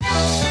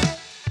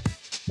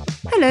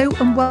Hello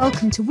and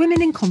welcome to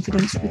Women in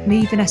Confidence with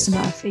me, Vanessa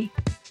Murphy,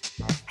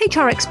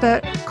 HR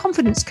expert,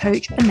 confidence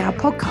coach and now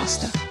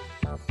podcaster.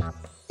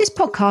 This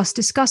podcast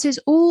discusses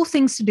all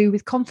things to do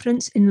with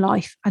confidence in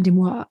life and in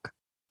work.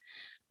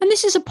 And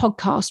this is a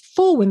podcast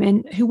for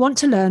women who want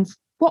to learn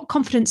what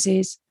confidence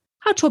is,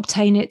 how to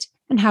obtain it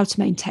and how to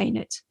maintain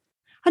it,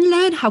 and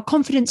learn how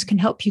confidence can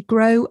help you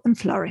grow and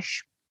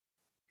flourish.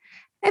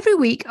 Every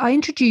week, I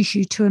introduce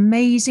you to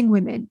amazing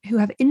women who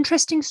have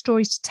interesting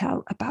stories to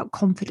tell about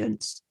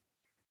confidence.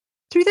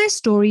 Through their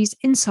stories,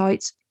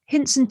 insights,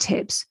 hints and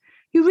tips,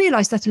 you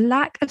realise that a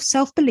lack of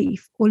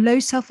self-belief or low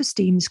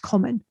self-esteem is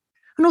common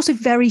and also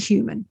very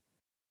human.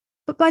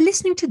 But by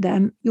listening to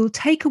them, you'll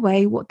take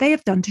away what they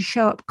have done to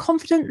show up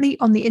confidently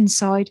on the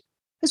inside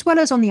as well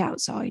as on the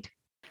outside.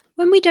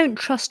 When we don't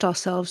trust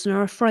ourselves and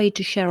are afraid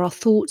to share our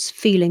thoughts,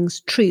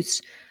 feelings,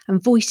 truths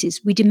and voices,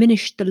 we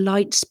diminish the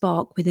light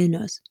spark within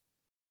us.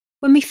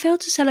 When we fail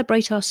to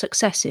celebrate our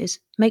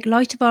successes, make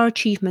light of our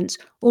achievements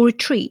or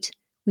retreat,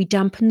 we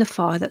dampen the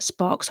fire that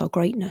sparks our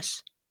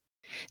greatness.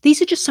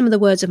 These are just some of the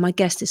words of my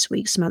guest this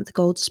week, Samantha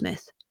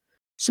Goldsmith.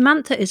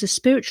 Samantha is a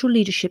spiritual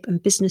leadership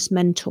and business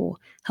mentor,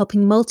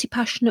 helping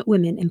multi-passionate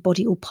women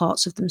embody all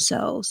parts of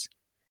themselves.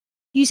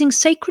 Using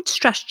sacred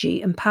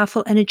strategy and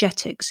powerful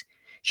energetics,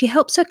 she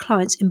helps her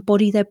clients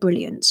embody their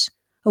brilliance,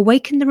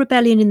 awaken the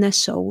rebellion in their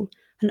soul,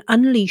 and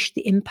unleash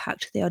the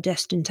impact they are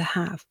destined to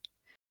have.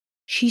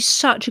 She's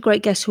such a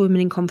great guest for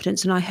Women in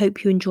Confidence, and I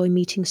hope you enjoy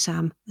meeting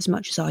Sam as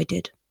much as I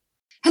did.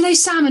 Hello,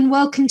 Sam, and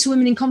welcome to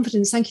Women in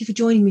Confidence. Thank you for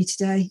joining me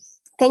today.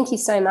 Thank you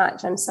so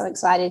much. I'm so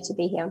excited to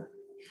be here.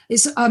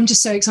 I'm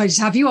just so excited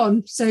to have you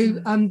on. So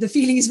the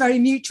feeling is very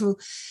mutual.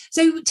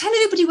 So tell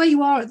everybody where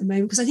you are at the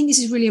moment, because I think this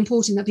is really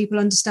important that people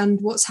understand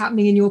what's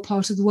happening in your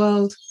part of the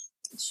world.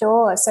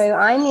 Sure. So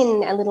I'm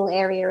in a little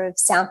area of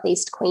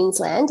southeast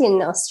Queensland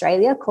in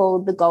Australia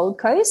called the Gold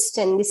Coast.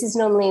 And this is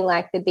normally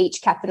like the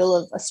beach capital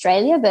of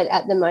Australia, but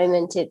at the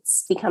moment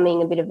it's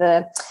becoming a bit of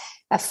a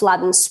flood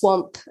and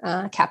swamp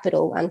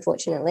capital,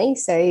 unfortunately.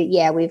 So,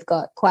 yeah, we've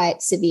got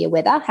quite severe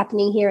weather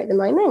happening here at the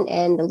moment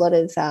and a lot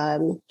of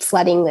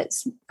flooding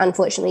that's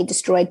unfortunately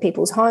destroyed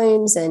people's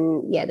homes.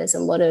 And, yeah, there's a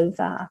lot of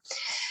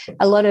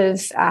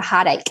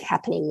heartache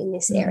happening in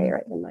this area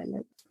at the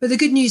moment. But the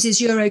good news is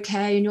you're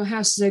okay and your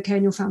house is okay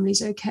and your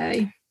family's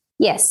okay.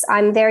 Yes,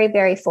 I'm very,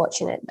 very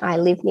fortunate. I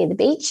live near the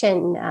beach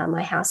and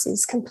my house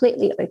is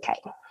completely okay.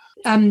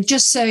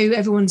 Just so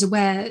everyone's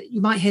aware,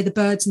 you might hear the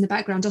birds in the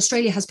background.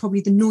 Australia has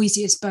probably the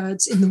noisiest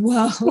birds in the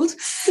world,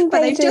 but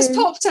they've just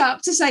popped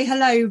up to say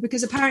hello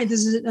because apparently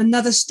there's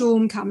another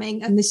storm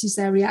coming and this is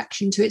their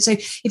reaction to it. So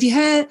if you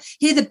hear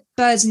the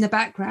birds in the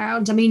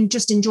background, I mean,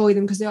 just enjoy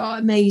them because they are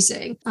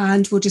amazing,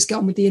 and we'll just get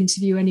on with the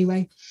interview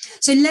anyway.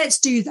 So let's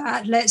do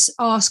that. Let's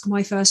ask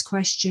my first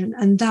question,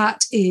 and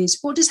that is,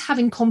 what does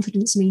having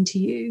confidence mean to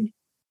you?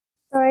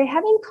 So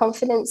having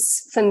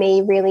confidence for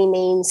me really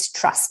means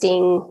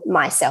trusting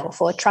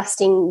myself or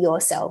trusting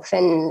yourself.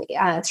 And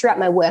throughout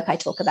my work, I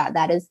talk about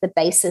that as the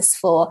basis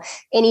for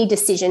any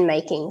decision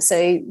making.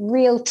 So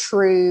real,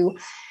 true,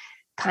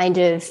 kind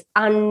of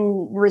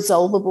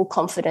unresolvable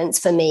confidence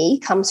for me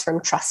comes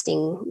from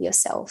trusting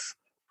yourself.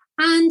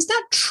 And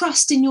that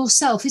trust in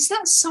yourself, is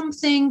that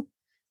something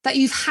that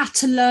you've had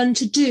to learn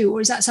to do?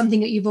 Or is that something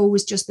that you've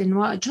always just been,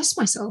 well, I trust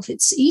myself,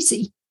 it's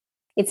easy?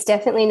 It's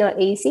definitely not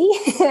easy.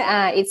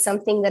 It's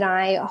something that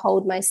I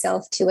hold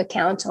myself to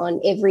account on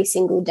every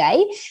single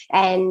day.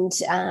 And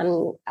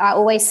I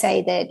always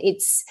say that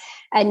it's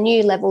a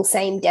new level,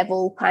 same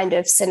devil kind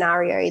of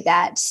scenario,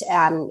 that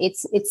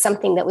it's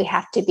something that we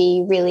have to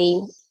be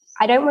really,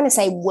 I don't want to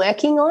say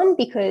working on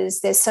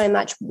because there's so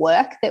much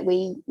work that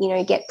we,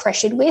 get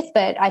pressured with,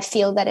 but I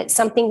feel that it's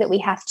something that we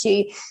have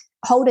to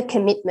hold a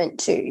commitment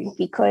to,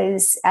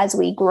 because as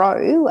we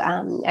grow,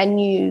 a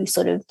new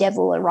sort of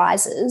devil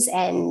arises,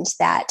 and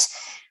that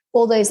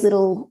all those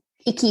little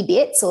icky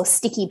bits or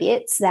sticky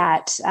bits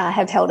that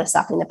have held us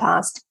up in the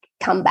past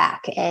come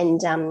back.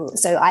 And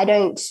so I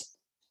don't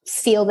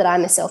feel that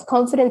I'm a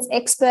self-confidence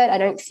expert. I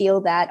don't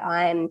feel that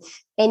I'm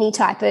any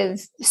type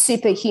of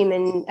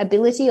superhuman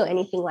ability or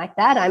anything like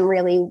that. I'm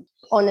really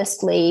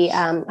honestly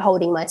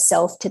holding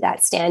myself to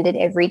that standard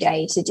every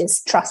day to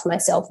just trust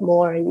myself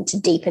more and to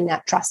deepen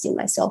that trust in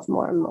myself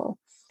more and more.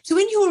 So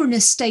when you're in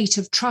a state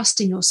of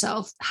trusting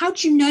yourself, how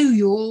do you know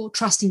you're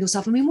trusting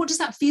yourself? I mean, what does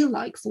that feel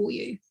like for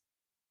you?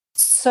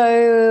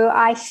 So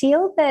I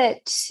feel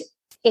that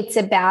it's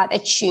about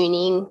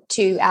attuning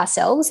to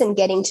ourselves and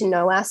getting to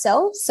know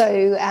ourselves.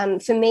 So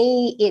for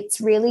me, it's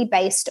really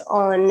based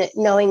on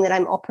knowing that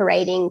I'm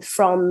operating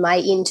from my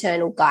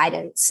internal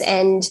guidance.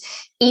 And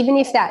even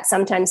if that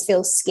sometimes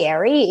feels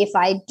scary, if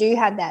I do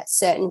have that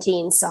certainty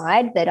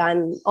inside that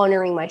I'm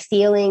honoring my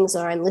feelings,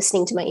 or I'm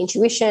listening to my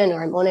intuition,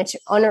 or I'm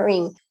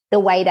honoring the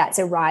way that's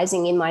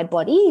arising in my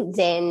body,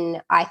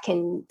 then I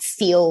can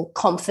feel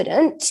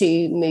confident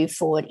to move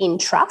forward in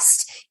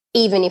trust,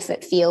 even if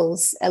it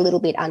feels a little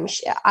bit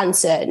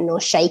uncertain or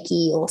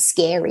shaky or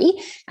scary.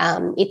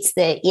 It's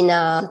the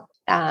inner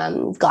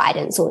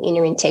guidance or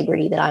inner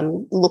integrity that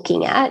I'm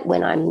looking at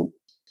when I'm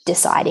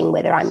deciding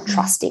whether I'm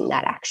trusting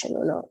that action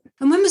or not.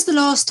 And when was the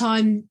last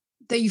time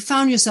that you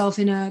found yourself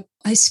in a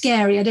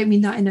scary, I don't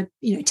mean that in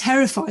a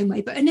terrifying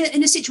way, but in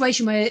a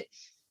situation where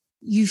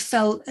you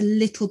felt a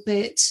little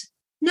bit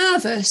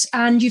nervous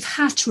and you've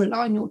had to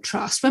rely on your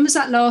trust? When was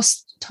that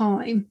last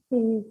time?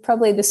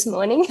 Probably this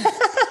morning.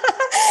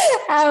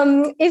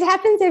 It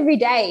happens every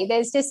day.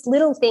 There's just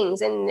little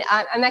things. And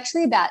I'm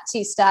actually about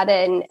to start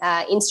an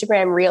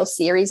Instagram Reel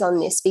series on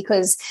this,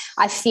 because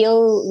I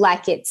feel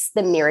like it's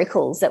the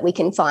miracles that we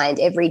can find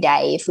every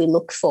day if we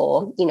look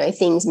for,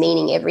 things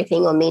meaning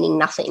everything or meaning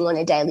nothing on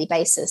a daily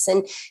basis.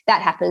 And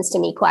that happens to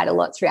me quite a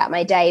lot throughout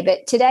my day.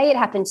 But today it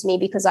happened to me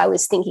because I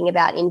was thinking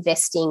about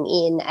investing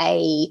in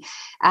a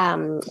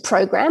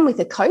program with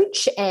a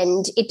coach,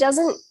 and it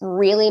doesn't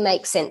really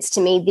make sense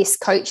to me, this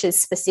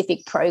coach's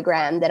specific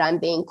program that I'm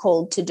being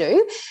called to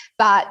do,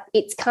 but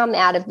it's come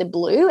out of the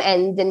blue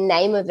and the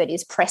name of it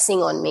is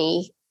pressing on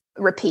me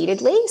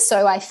repeatedly.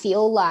 So I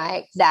feel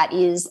like that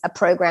is a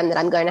program that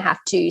I'm going to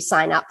have to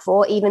sign up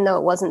for, even though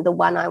it wasn't the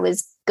one I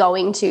was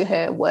going to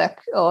her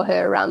work or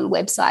her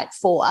website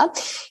for.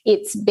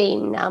 It's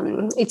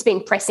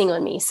been pressing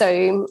on me.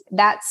 So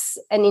that's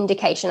an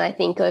indication, I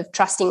think, of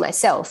trusting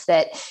myself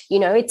that,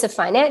 it's a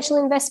financial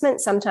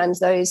investment. Sometimes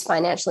those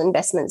financial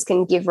investments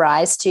can give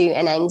rise to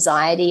an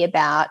anxiety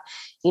about,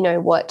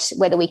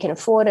 whether we can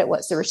afford it,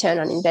 what's the return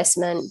on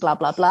investment, blah,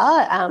 blah,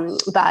 blah.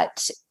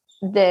 But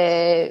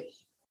the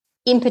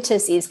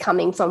impetus is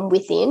coming from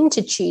within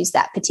to choose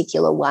that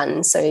particular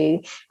one.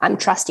 So I'm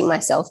trusting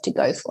myself to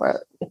go for it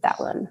with that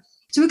one.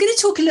 So we're going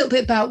to talk a little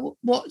bit about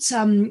what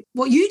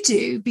you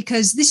do,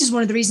 because this is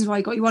one of the reasons why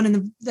I got you on.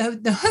 And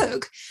the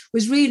hook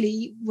was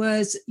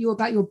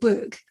about your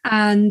book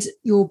and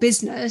your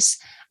business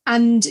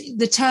and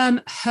the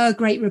term Her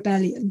Great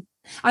Rebellion.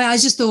 I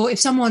just thought, if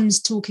someone's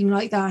talking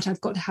like that,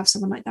 I've got to have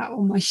someone like that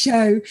on my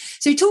show.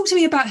 So talk to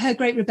me about Her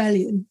Great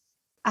Rebellion.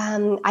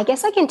 I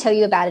guess I can tell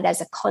you about it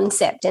as a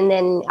concept, and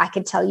then I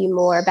could tell you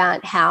more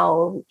about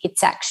how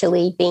it's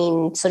actually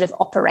been sort of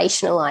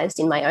operationalized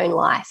in my own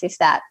life, if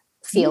that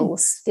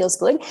feels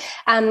good.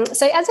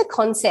 So as a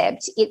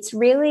concept, it's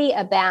really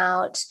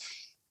about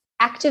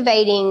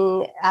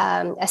activating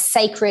a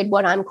sacred,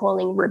 what I'm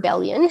calling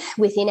rebellion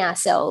within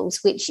ourselves,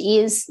 which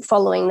is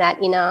following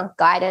that inner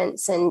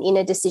guidance and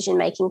inner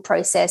decision-making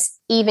process,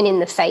 even in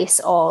the face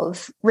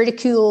of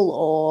ridicule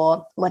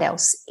or what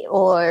else,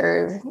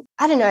 or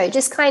I don't know,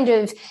 just kind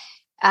of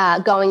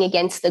going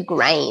against the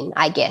grain,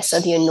 I guess,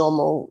 of your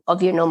normal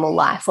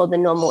life or the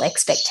normal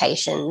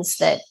expectations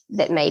that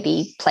may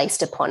be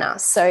placed upon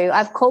us. So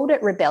I've called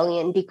it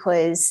rebellion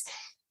because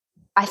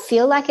I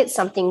feel like it's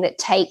something that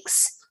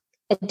takes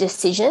a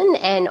decision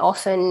and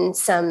often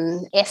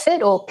some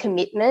effort or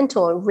commitment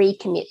or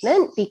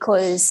recommitment,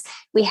 because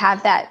we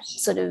have that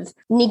sort of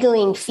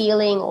niggling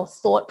feeling or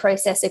thought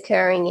process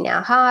occurring in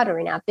our heart or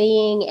in our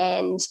being,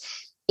 and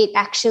it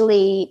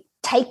actually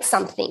takes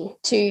something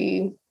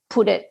to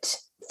put it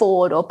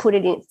forward or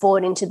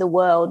forward into the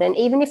world. And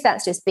even if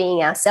that's just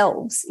being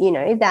ourselves,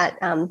 that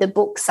the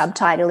book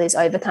subtitle is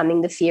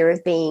Overcoming the Fear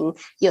of Being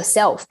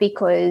Yourself,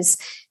 because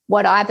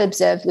what I've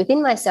observed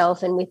within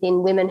myself and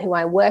within women who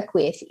I work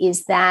with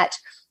is that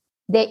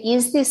there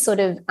is this sort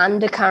of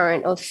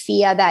undercurrent of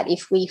fear that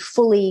if we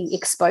fully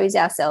expose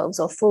ourselves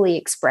or fully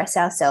express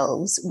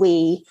ourselves,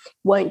 we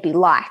won't be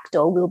liked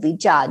or we'll be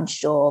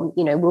judged or,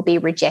 we'll be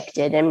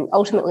rejected. And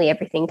ultimately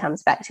everything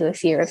comes back to a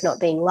fear of not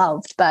being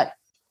loved. But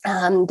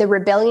the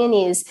rebellion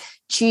is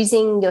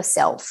choosing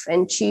yourself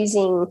and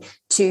choosing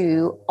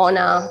to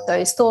honor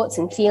those thoughts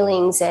and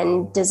feelings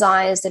and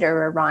desires that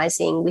are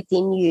arising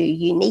within you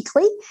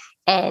uniquely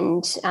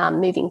and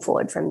moving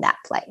forward from that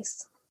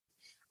place.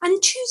 And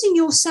choosing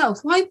yourself,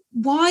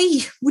 why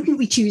wouldn't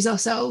we choose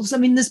ourselves? I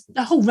mean, there's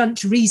a whole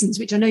bunch of reasons,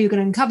 which I know you're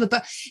going to uncover,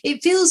 but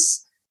it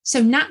feels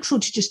so natural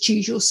to just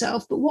choose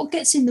yourself. But what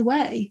gets in the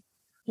way?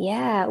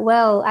 Yeah,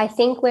 well, I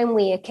think when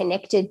we are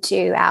connected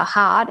to our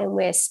heart and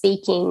we're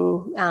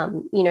speaking,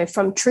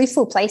 from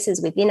truthful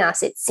places within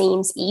us, it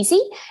seems easy.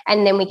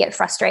 And then we get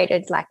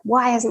frustrated, like,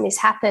 why hasn't this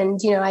happened?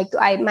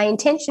 My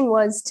intention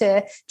was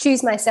to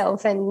choose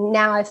myself, and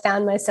now I've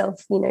found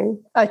myself,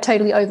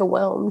 totally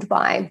overwhelmed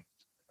by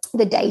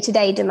the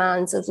day-to-day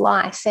demands of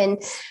life.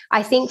 And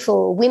I think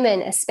for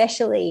women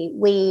especially,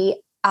 we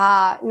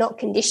are not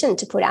conditioned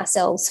to put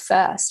ourselves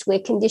first. We're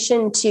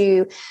conditioned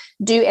to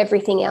do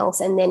everything else,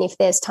 and then if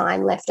there's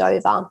time left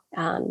over,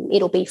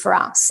 it'll be for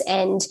us.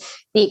 And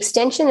the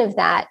extension of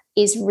that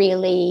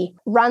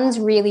runs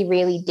really,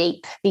 really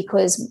deep,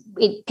 because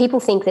people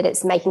think that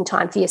it's making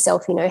time for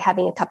yourself,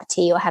 having a cup of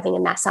tea or having a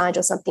massage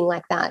or something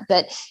like that.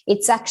 But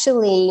it's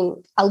actually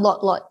a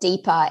lot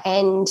deeper.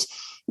 And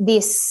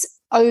this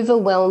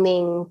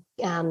overwhelming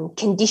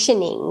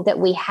conditioning that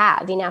we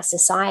have in our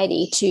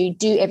society to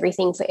do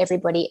everything for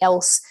everybody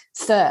else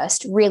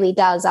first really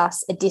does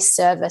us a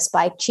disservice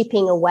by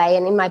chipping away.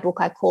 And in my book,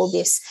 I call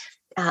this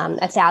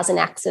 1,000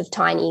 acts of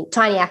tiny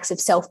acts of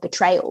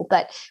self-betrayal.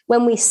 But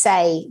when we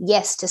say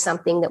yes to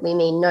something that we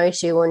mean no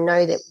to, or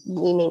no that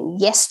we mean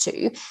yes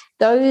to,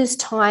 those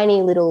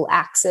tiny little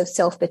acts of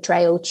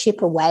self-betrayal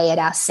chip away at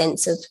our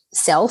sense of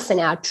self and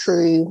our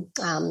true,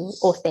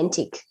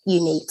 authentic,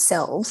 unique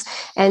selves.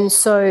 And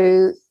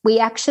so we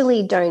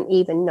actually don't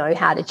even know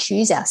how to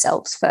choose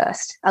ourselves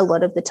first a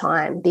lot of the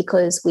time,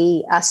 because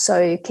we are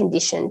so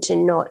conditioned to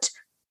not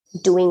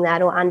doing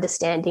that or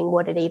understanding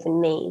what it even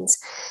means.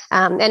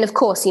 And of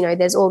course,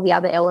 there's all the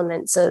other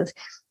elements of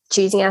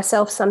choosing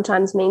ourselves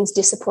sometimes means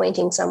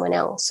disappointing someone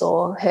else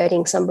or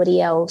hurting somebody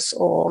else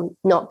or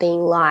not being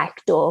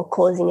liked or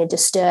causing a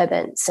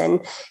disturbance. And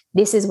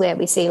this is where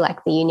we see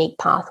like the unique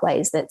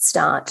pathways that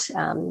start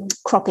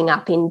cropping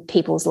up in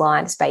people's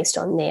lives based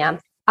on their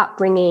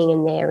upbringing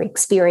and their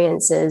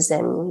experiences.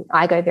 And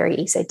I go very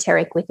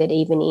esoteric with it,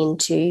 even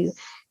into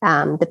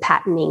the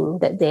patterning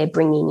that they're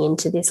bringing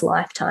into this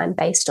lifetime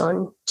based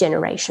on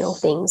generational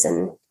things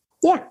and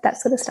that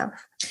sort of stuff.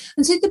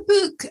 And so the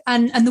book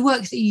and the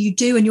work that you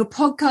do and your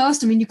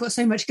podcast, I mean, you've got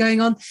so much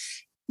going on.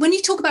 When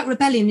you talk about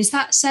rebellion, is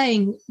that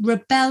saying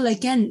rebel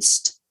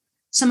against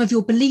some of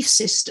your belief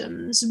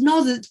systems?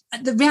 Not that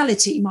the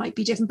reality might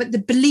be different, but the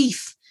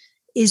belief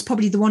is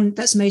probably the one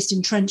that's most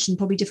entrenched and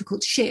probably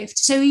difficult to shift.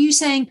 So are you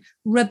saying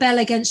rebel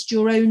against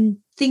your own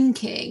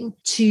thinking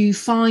to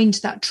find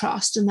that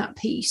trust and that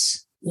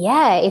peace?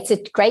 Yeah, it's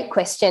a great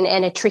question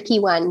and a tricky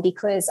one,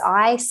 because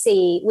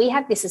we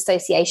have this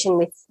association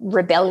with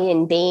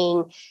rebellion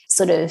being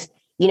sort of,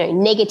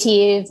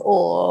 negative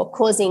or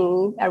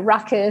causing a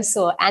ruckus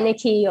or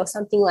anarchy or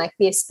something like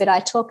this. But I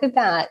talk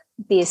about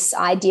this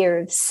idea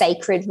of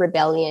sacred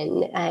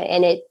rebellion,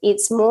 and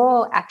it's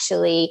more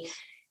actually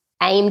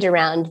aimed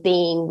around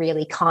being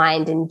really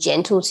kind and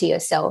gentle to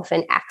yourself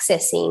and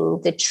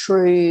accessing the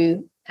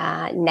true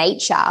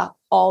nature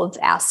of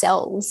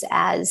ourselves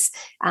as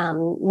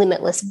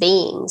limitless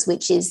beings,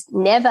 which is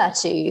never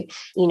to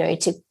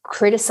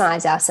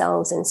criticize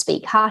ourselves and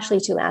speak harshly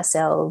to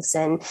ourselves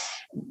and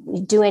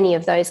do any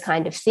of those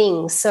kind of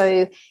things.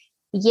 So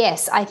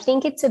yes, I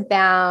think it's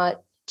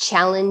about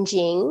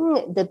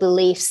challenging the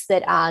beliefs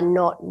that are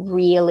not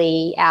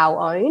really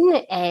our own.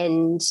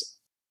 And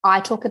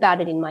I talk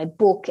about it in my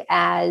book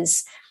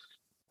as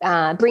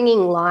bringing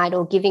light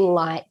or giving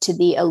light to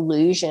the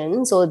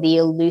illusions or the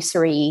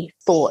illusory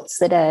thoughts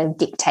that are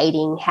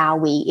dictating how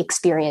we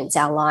experience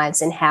our lives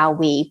and how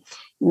we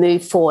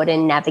move forward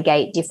and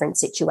navigate different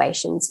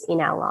situations in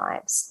our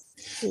lives.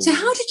 So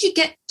how did you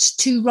get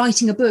to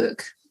writing a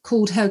book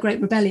called Her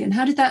Great Rebellion?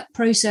 How did that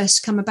process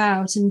come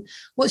about, and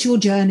what's your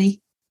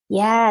journey?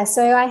 Yeah,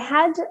 so I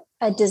had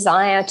a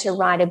desire to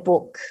write a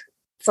book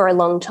for a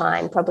long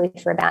time, probably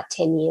for about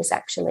 10 years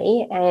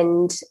actually,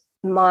 and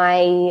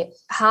my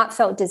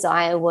heartfelt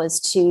desire was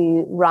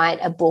to write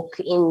a book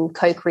in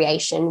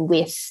co-creation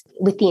with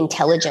the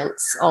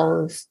intelligence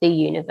of the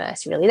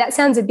universe, really. That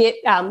sounds a bit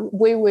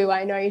woo-woo,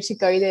 I know, to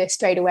go there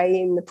straight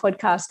away in the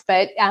podcast,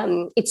 but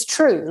it's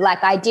true.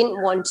 Like, I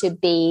didn't want to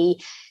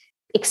be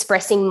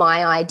expressing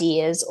my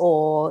ideas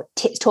or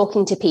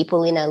talking to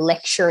people in a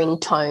lecturing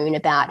tone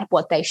about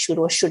what they should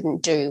or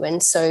shouldn't do.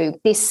 And so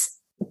this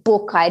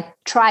book I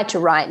tried to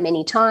write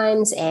many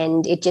times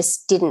and it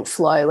just didn't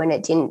flow and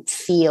it didn't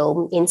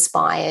feel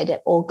inspired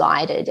or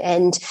guided.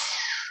 And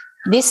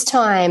this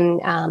time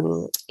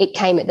it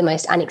came at the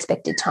most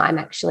unexpected time,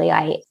 actually.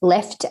 I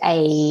left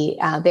a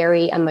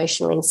very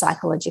emotionally and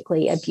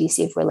psychologically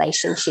abusive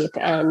relationship,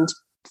 and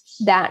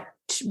that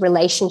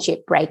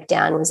relationship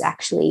breakdown was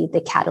actually the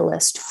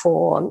catalyst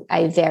for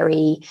a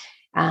very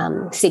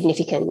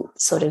significant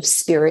sort of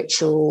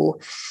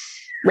spiritual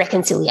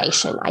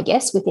reconciliation, I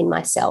guess, within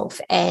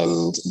myself.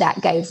 And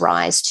that gave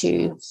rise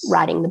to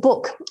writing the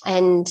book.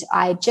 And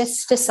I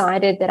just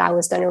decided that I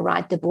was going to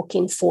write the book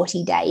in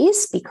 40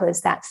 days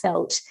because that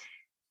felt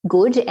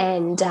good.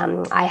 And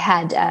I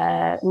had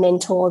a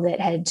mentor that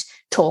had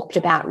talked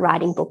about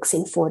writing books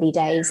in 40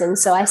 days. And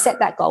so I set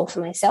that goal for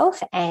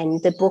myself,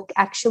 and the book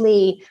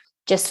actually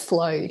just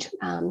flowed.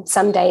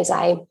 Some days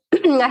I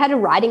had a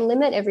writing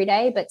limit every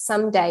day, but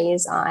some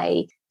days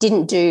I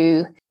didn't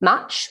do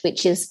much,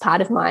 which is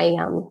part of my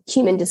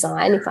human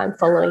design, if I'm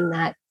following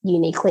that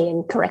uniquely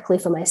and correctly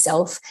for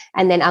myself.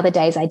 And then other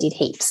days I did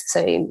heaps.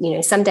 So,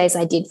 some days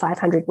I did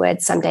 500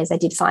 words, some days I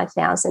did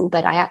 5,000,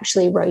 but I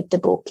actually wrote the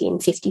book in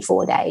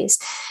 54 days.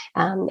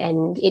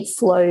 And it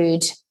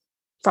flowed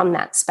from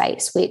that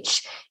space,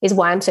 which is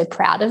why I'm so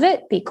proud of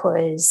it,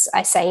 because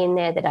I say in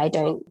there that I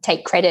don't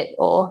take credit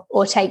or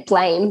take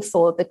blame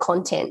for the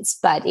contents,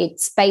 but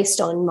it's based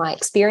on my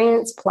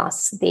experience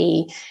plus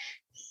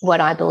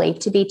what I believe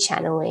to be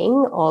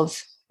channeling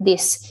of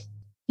this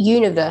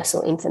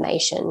universal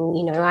information.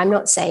 I'm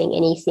not saying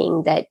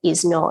anything that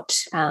is not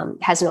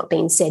has not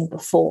been said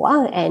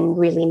before, and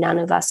really none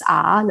of us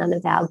are, none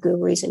of our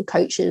gurus and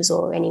coaches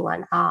or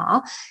anyone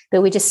are,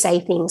 but we just say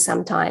things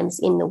sometimes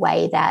in the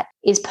way that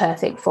is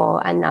perfect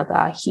for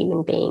another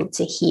human being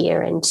to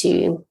hear and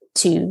to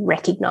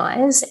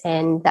recognize,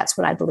 and that's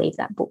what I believe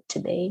that book to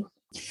be.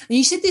 And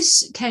you said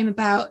this came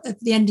about at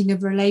the ending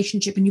of a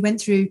relationship and you went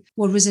through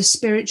what was a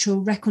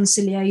spiritual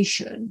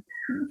reconciliation.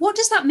 What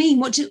does that mean?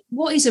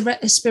 What is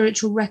a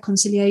spiritual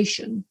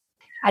reconciliation?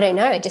 I don't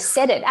know. I just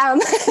said it.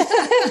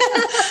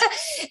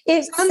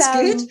 It sounds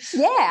good.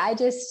 Yeah, I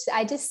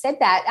just said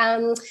that.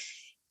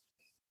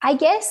 I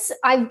guess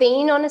I've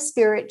been on a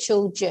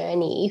spiritual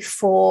journey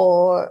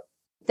for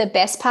the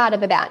best part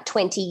of about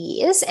 20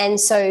 years. And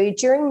so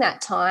during that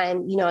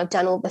time, I've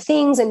done all the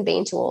things and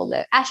been to all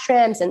the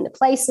ashrams and the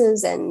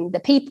places and the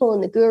people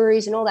and the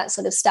gurus and all that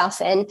sort of stuff.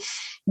 And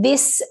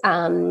this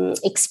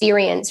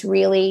experience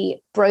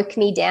really broke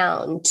me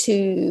down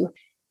to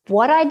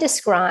what I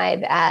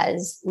describe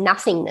as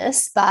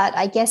nothingness, but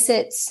I guess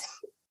it's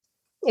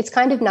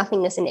kind of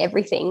nothingness and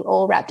everything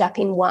all wrapped up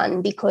in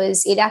one,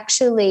 because it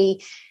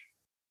actually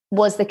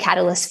was the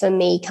catalyst for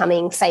me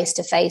coming face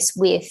to face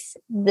with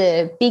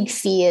the big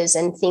fears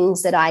and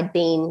things that I'd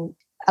been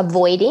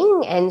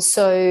avoiding. And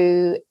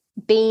so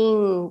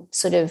being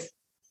sort of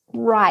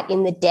right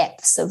in the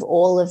depths of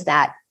all of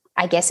that,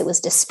 I guess it was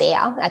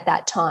despair at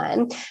that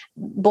time,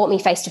 brought me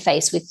face to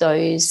face with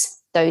those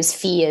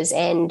fears,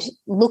 and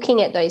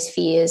looking at those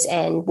fears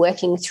and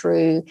working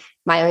through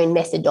my own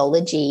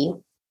methodology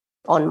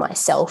on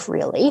myself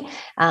really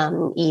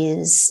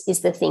is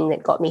the thing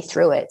that got me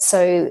through it.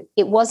 So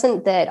it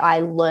wasn't that I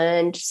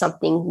learned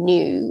something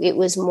new. It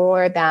was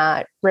more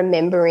about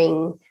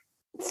remembering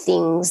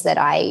things that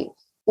I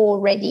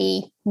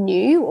already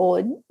knew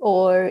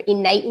or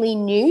innately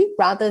knew,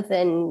 rather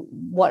than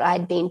what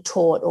I'd been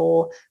taught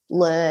or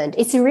learned.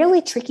 It's a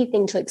really tricky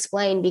thing to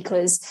explain,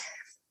 because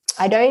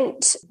I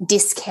don't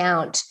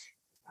discount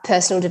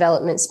personal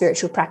development,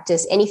 spiritual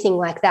practice, anything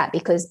like that,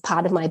 because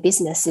part of my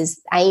business is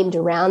aimed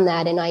around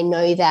that. And I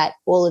know that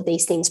all of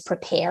these things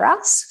prepare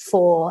us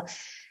for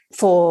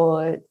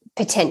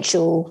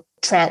potential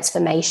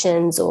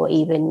transformations or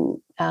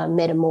even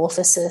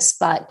metamorphosis.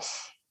 But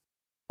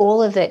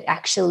all of it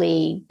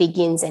actually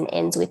begins and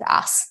ends with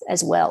us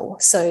as well.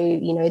 So,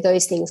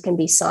 those things can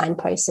be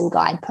signposts and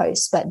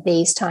guideposts, but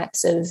these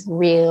types of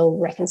real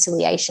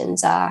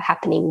reconciliations are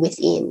happening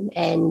within,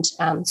 and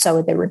so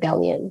are the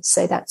rebellions.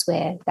 So that's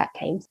where that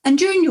came. And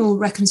during your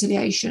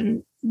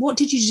reconciliation, what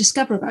did you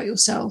discover about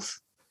yourself?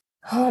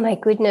 Oh, my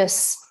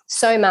goodness.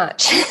 So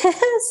much.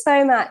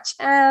 So much.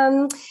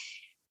 I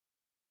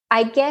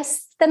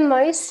guess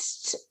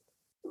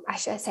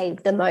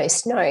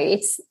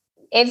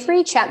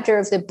every chapter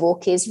of the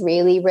book is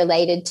really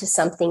related to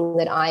something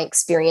that I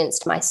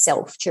experienced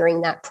myself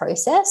during that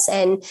process.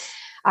 And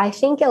I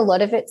think a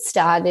lot of it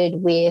started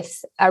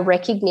with a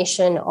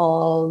recognition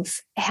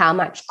of how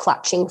much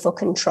clutching for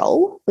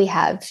control we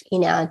have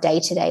in our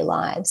day-to-day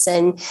lives.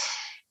 And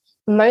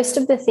most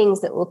of the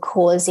things that were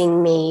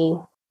causing me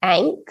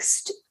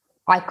angst,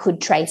 I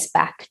could trace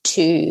back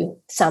to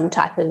some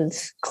type of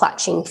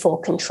clutching for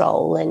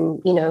control.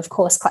 And, of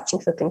course, clutching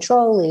for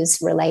control is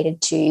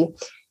related to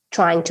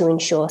trying to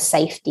ensure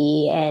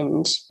safety,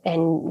 and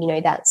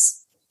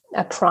that's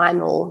a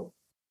primal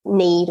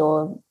need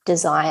or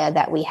desire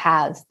that we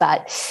have.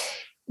 But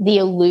the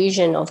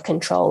illusion of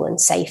control and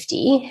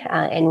safety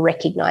and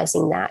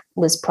recognizing that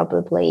was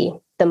probably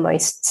the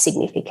most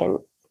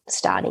significant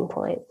starting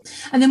point.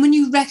 And then when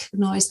you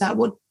recognize that,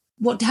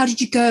 how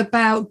did you go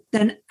about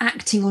then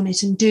acting on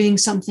it and doing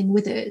something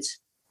with it?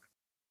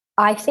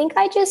 I think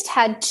I just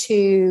had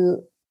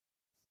to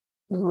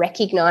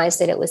recognize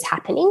that it was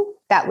happening.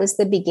 That was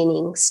the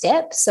beginning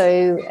step.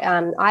 So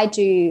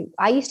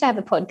I used to have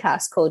a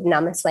podcast called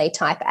Namaste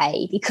Type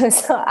A,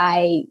 because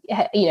I,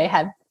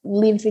 have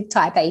lived with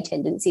type A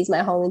tendencies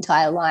my whole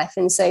entire life.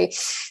 And so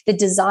the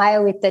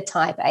desire with the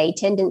type A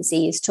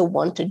tendency is to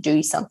want to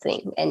do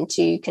something and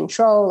to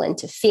control and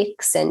to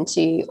fix and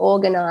to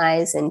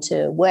organize and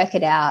to work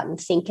it out and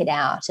think it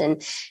out.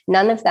 And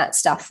none of that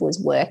stuff was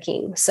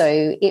working.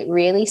 So it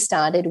really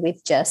started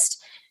with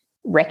just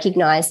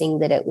recognizing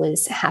that it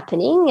was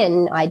happening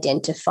and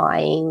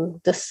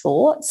identifying the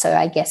thought. So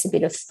I guess a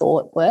bit of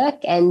thought work,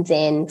 and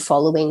then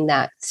following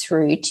that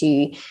through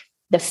to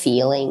the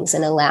feelings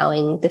and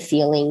allowing the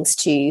feelings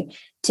to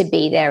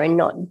be there and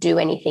not do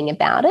anything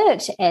about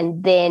it.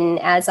 And then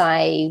as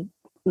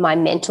my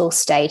mental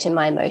state and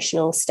my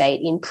emotional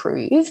state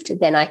improved,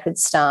 then I could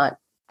start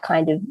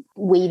kind of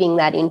weaving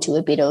that into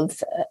a bit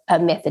of a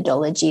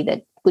methodology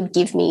that would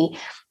give me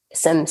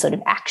some sort of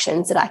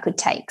actions that I could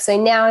take.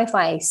 So now if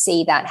I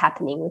see that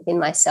happening within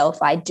myself,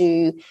 I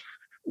do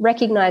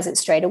recognize it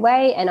straight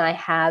away, and I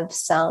have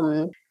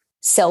some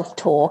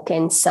self-talk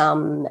and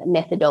some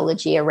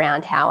methodology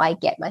around how I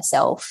get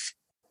myself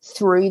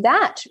through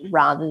that,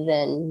 rather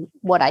than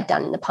what I'd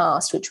done in the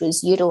past, which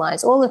was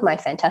utilize all of my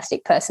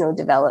fantastic personal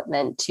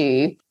development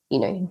to,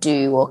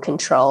 do or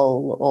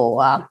control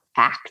or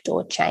act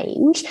or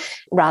change,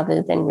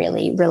 rather than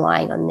really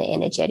relying on the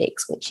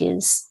energetics, which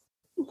is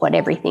what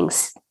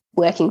everything's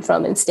working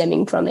from and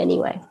stemming from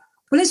anyway.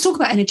 Well, let's talk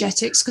about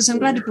energetics, because I'm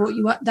glad you brought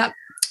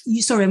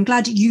I'm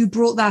glad you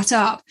brought that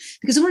up,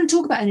 because I want to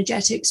talk about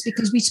energetics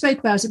because we spoke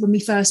about it when we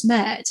first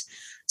met.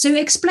 So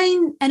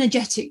explain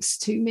energetics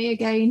to me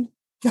again.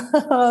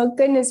 Oh,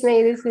 goodness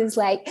me. This is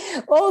like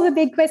all the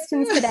big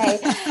questions today.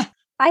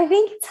 I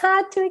think it's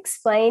hard to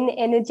explain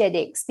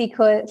energetics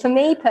because for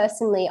me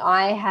personally,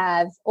 I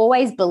have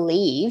always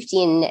believed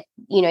in,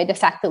 the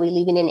fact that we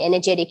live in an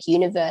energetic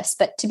universe.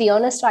 But to be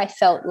honest, I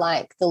felt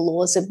like the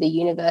laws of the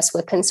universe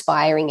were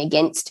conspiring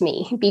against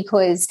me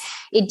because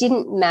it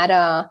didn't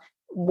matter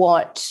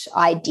what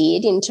I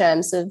did in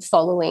terms of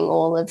following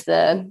all of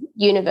the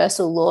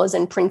universal laws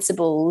and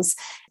principles.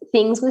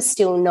 Things were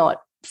still not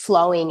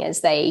flowing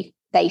as they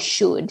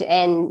should.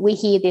 And we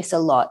hear this a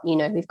lot,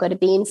 we've got to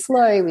be in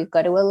flow, we've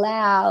got to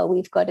allow,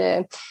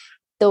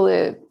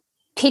 the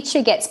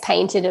picture gets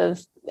painted of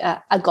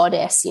a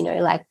goddess,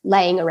 like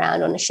laying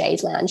around on a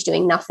chaise lounge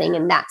doing nothing,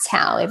 and that's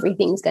how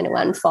everything's going to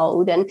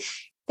unfold. And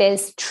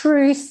there's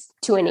truth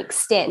to an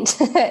extent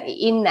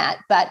in that.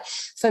 But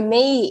for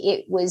me,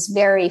 it was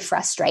very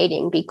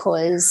frustrating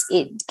because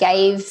it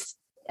gave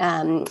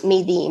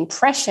me the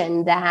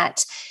impression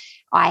that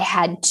I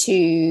had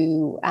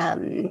to,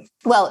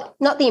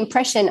 not the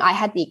impression, I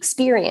had the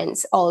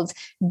experience of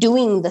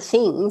doing the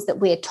things that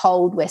we're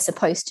told we're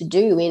supposed to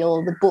do in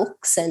all the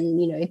books.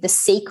 And, The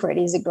Secret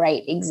is a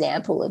great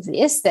example of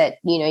this, that,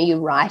 you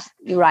write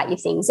your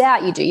things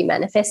out, you do your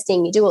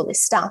manifesting, you do all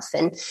this stuff,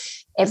 and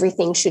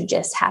everything should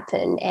just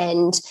happen.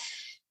 And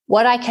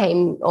what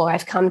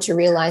I've come to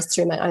realize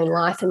through my own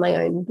life and my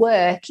own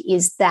work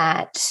is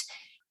that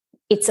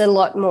it's a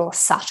lot more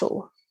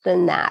subtle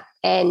than that.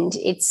 And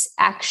it's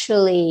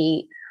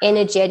actually,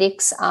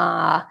 energetics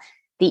are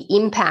the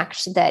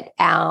impact that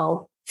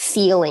our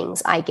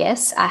feelings, I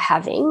guess, are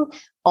having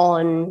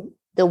on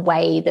the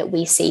way that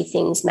we see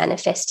things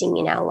manifesting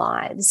in our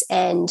lives.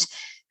 And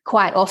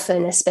quite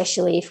often,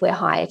 especially if we're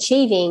high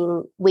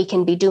achieving, we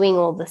can be doing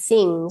all the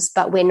things,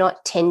 but we're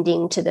not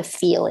tending to the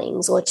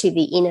feelings or to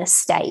the inner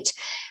state.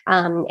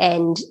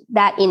 And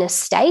that inner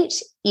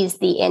state is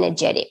the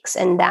energetics,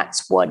 and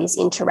that's what is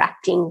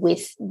interacting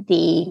with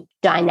the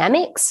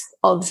dynamics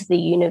of the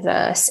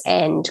universe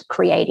and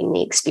creating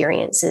the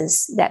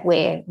experiences that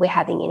we're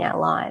having in our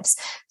lives.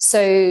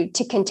 So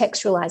to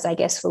contextualize, I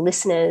guess, for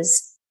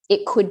listeners,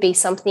 it could be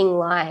something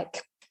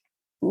like,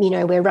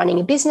 we're running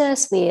a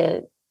business,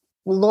 we're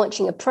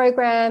launching a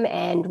program,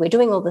 and we're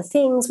doing all the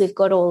things. We've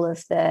got all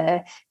of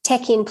the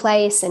tech in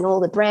place and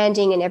all the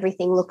branding, and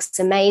everything looks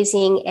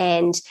amazing.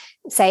 And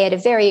say at a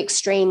very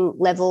extreme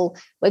level,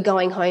 we're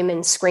going home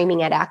and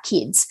screaming at our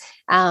kids.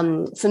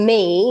 For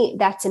me,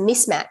 that's a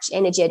mismatch,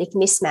 energetic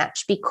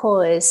mismatch,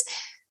 because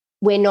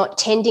we're not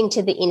tending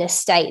to the inner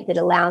state that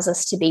allows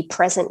us to be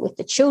present with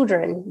the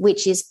children,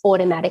 which is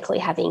automatically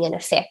having an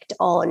effect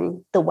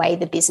on the way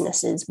the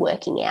business is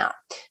working out.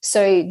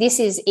 So this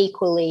is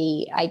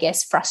equally, I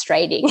guess,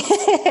 frustrating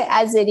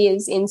as it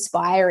is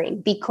inspiring,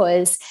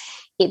 because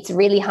it's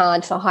really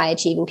hard for high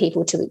achieving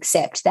people to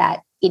accept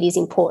that it is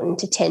important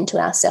to tend to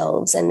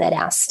ourselves and that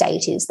our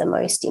state is the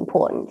most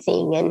important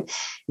thing. And,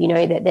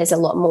 that there's a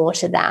lot more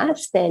to that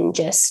than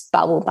just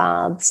bubble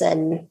baths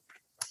and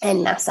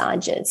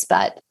massages.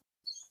 But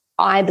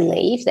I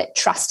believe that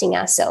trusting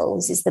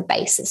ourselves is the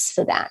basis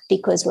for that,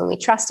 because when we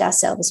trust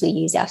ourselves, we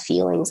use our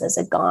feelings as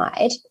a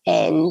guide,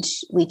 and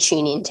we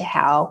tune into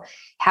how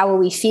are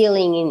we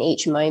feeling in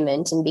each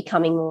moment, and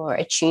becoming more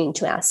attuned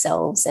to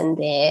ourselves and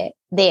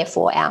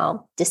therefore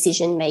our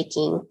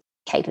decision-making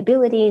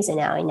capabilities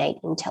and our innate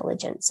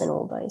intelligence and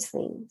all those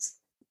things.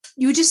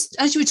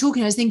 As you were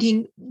talking, I was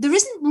thinking there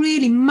isn't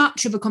really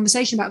much of a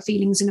conversation about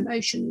feelings and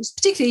emotions,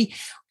 particularly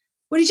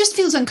when it just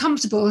feels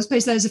uncomfortable. I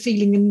suppose there's a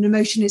feeling and an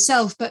emotion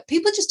itself, but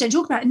people just don't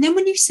talk about it. And then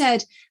when you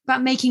said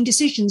about making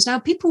decisions, now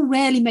people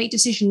rarely make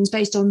decisions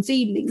based on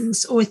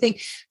feelings, or I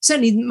think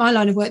certainly in my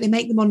line of work, they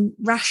make them on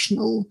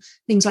rational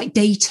things like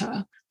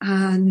data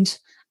and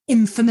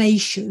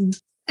information.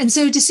 And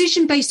so a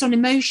decision based on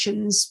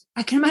emotions,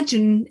 I can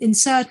imagine in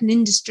certain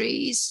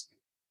industries,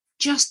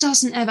 just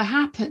doesn't ever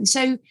happen.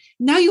 So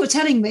now you're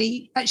telling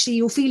me actually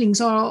your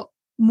feelings are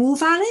more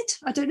valid?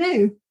 I don't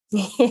know.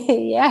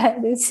 Yeah,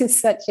 this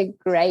is such a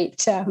great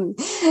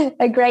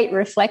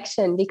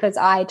reflection, because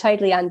I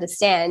totally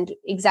understand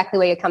exactly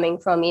where you're coming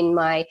from. In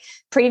my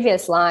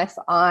previous life,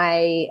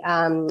 I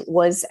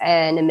was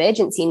an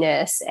emergency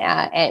nurse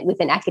with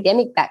an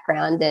academic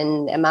background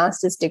and a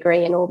master's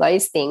degree and all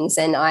those things.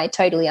 And I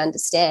totally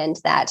understand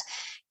that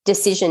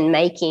decision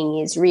making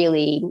is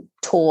really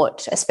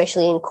taught,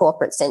 especially in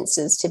corporate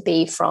senses, to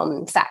be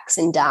from facts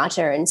and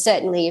data. And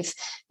certainly if,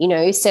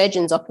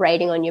 surgeon's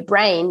operating on your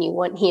brain, you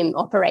want him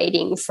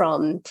operating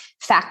from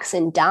facts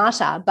and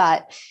data.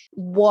 But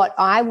what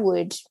I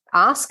would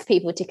ask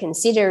people to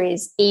consider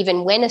is,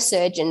 even when a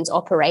surgeon's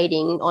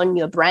operating on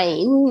your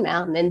brain,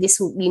 and this,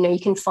 you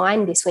can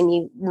find this when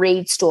you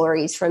read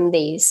stories from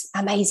these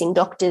amazing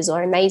doctors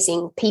or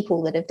amazing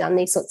people that have done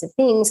these sorts of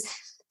things,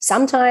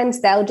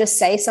 sometimes they'll just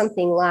say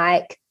something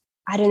like,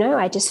 I don't know,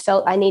 I just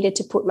felt I needed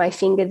to put my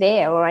finger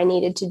there, or I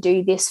needed to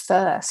do this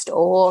first,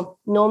 or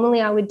normally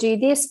I would do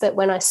this, but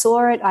when I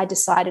saw it, I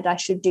decided I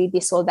should do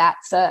this or that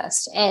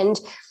first. And,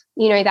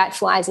 that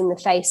flies in the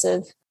face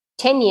of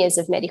 10 years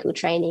of medical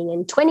training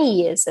and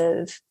 20 years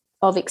of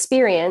of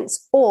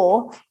experience,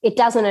 or it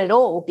doesn't at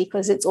all,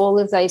 because it's all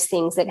of those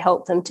things that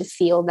help them to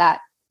feel that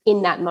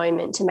in that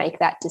moment to make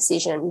that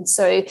decision.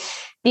 So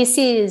this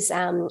is,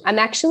 I'm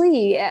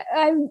actually,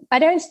 I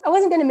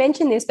wasn't going to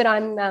mention this, but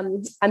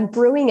I'm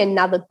brewing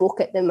another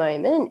book at the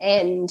moment,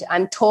 and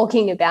I'm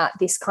talking about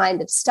this kind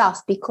of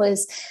stuff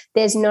because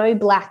there's no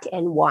black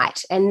and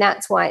white. And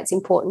that's why it's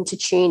important to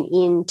tune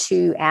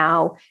into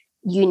our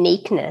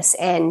uniqueness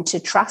and to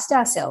trust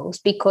ourselves,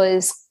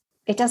 because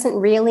it doesn't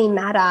really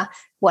matter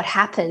what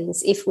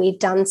happens if we've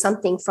done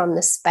something from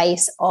the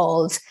space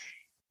of,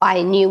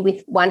 I knew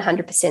with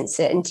 100%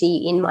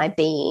 certainty in my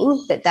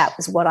being that that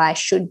was what I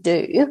should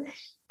do.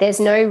 There's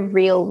no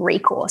real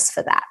recourse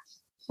for that,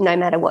 no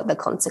matter what the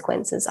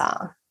consequences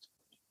are.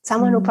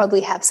 Someone will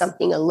probably have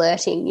something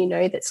alerting, you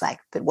know, that's like,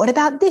 but what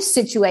about this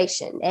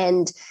situation?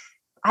 And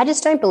I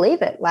just don't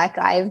believe it. Like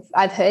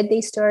I've heard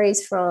these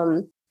stories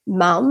from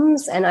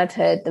mums, and I've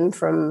heard them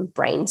from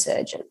brain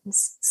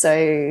surgeons.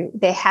 So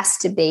there has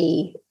to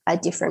be a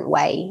different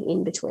way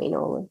in between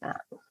all of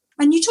that.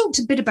 And you talked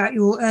a bit about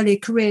your earlier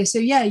career. So,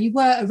 yeah, you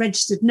were a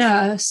registered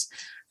nurse.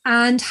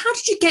 And how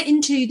did you get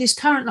into this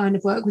current line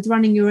of work with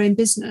running your own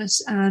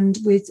business and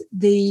with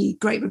the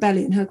Great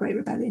Rebellion, Her Great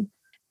Rebellion?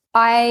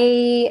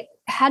 I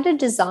had a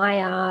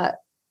desire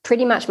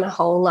pretty much my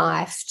whole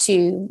life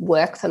to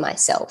work for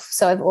myself.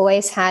 So I've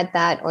always had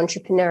that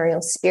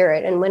entrepreneurial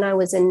spirit. And when I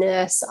was a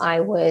nurse,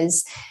 I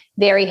was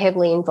very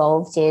heavily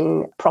involved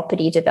in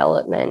property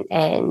development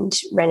and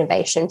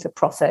renovation for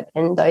profit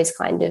and those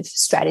kind of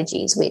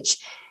strategies, which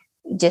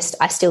just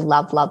I still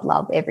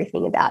love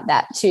everything about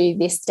that to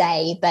this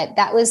day. But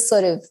that was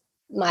sort of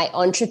my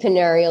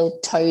entrepreneurial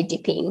toe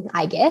dipping,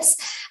 I guess.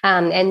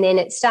 And then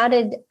it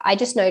started, I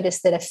just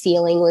noticed that a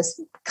feeling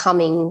was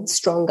coming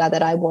stronger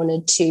that I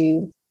wanted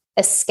to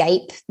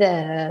escape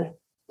the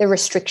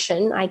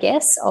restriction, I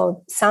guess,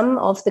 of some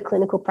of the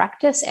clinical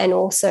practice, and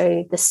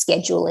also the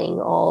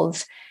scheduling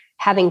of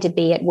having to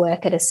be at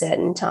work at a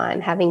certain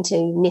time, having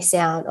to miss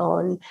out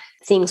on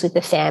things with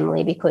the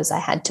family because I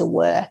had to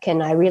work.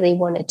 And I really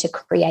wanted to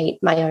create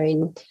my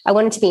own, I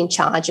wanted to be in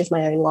charge of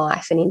my own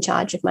life and in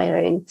charge of my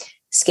own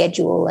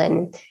schedule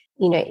and,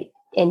 you know,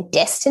 and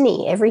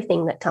destiny,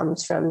 everything that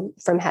comes from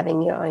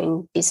having your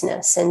own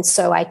business. And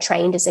so I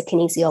trained as a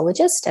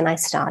kinesiologist, and I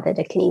started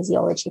a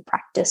kinesiology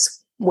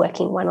practice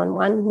working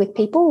one-on-one with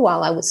people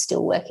while I was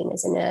still working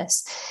as a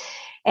nurse.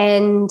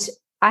 And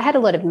I had a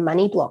lot of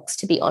money blocks,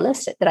 to be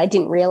honest, that I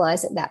didn't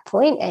realize at that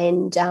point.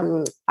 And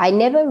I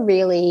never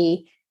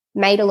really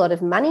made a lot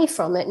of money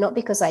from it, not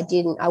because I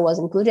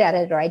wasn't good at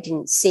it or I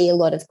didn't see a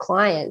lot of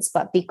clients,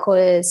 but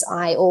because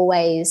I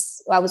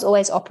was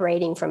always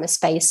operating from a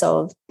space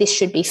of this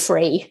should be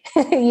free,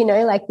 you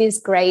know, like this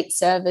great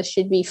service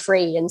should be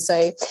free. And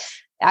so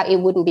it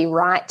wouldn't be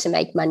right to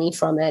make money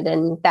from it.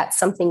 And that's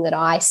something that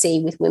I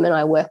see with women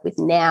I work with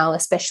now,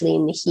 especially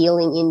in the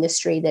healing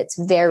industry, that's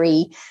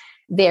very,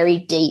 very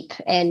deep,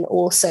 and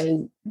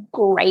also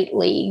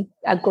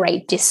a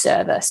great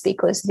disservice,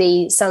 because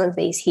some of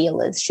these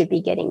healers should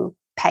be getting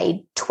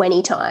paid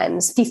 20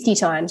 times, 50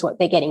 times what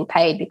they're getting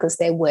paid, because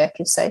their work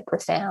is so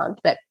profound.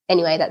 But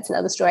anyway, that's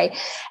another story.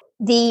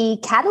 The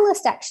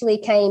catalyst actually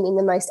came in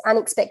the most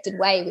unexpected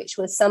way, which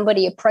was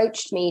somebody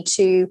approached me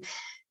to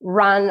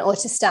run or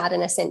to start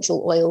an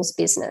essential oils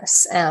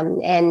business.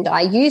 And I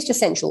used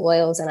essential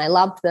oils and I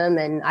loved them.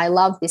 And I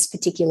love this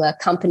particular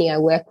company I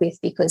work with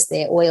because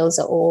their oils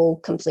are all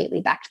completely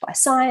backed by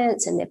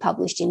science and they're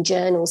published in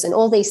journals and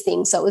all these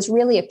things. So it was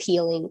really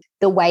appealing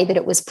the way that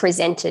it was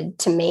presented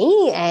to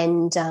me.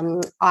 And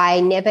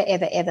I never,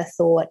 ever, ever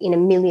thought in a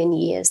million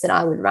years that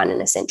I would run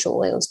an essential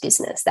oils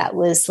business. That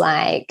was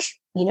like,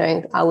 you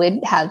know, I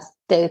would have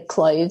the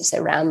cloves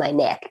around my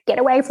neck. Get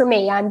away from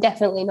me. I'm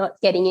definitely not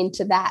getting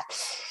into that.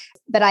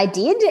 But I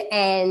did,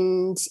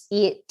 and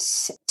it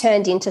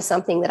turned into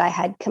something that I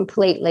had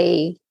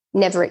completely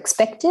never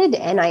expected.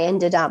 And I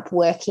ended up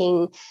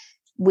working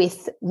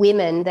with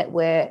women that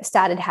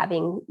started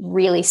having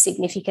really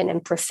significant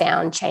and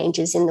profound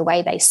changes in the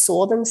way they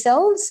saw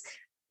themselves,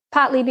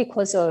 partly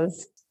because of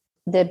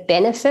the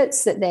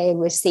benefits that they're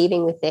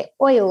receiving with their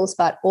oils,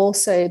 but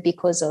also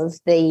because of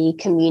the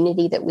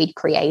community that we'd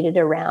created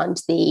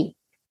around the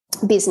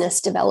business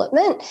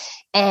development.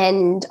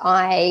 And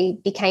I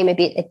became a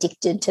bit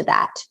addicted to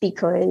that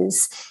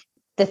because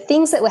the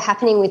things that were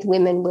happening with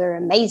women were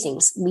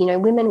amazing. You know,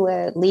 women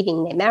were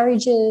leaving their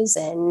marriages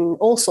and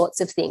all sorts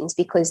of things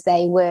because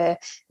they were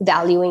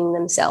valuing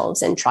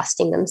themselves and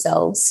trusting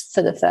themselves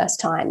for the first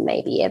time,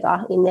 maybe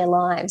ever in their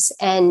lives.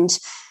 And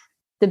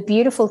the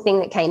beautiful thing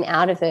that came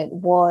out of it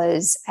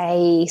was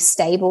a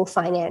stable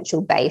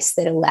financial base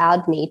that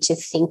allowed me to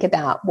think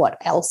about what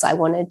else I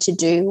wanted to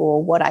do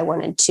or what I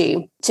wanted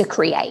to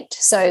create.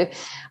 So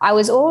I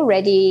was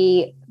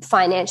already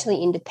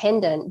financially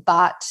independent,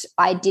 but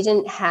I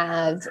didn't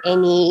have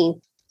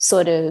any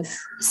sort of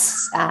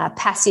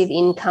passive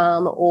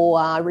income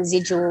or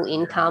residual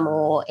income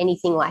or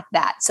anything like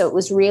that. So it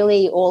was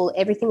really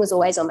everything was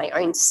always on my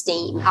own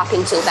steam up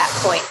until that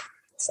point.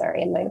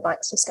 Sorry, a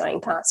motorbike's just going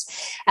past.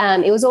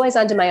 It was always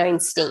under my own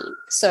steam.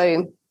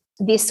 So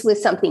this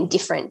was something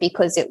different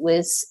because it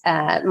was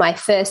my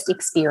first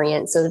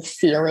experience of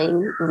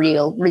feeling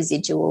real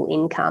residual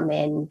income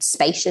and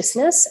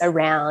spaciousness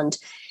around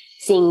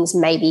things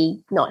maybe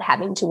not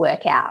having to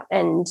work out.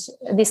 And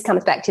this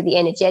comes back to the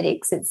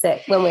energetics. It's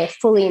that when we're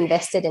fully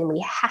invested and we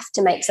have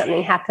to make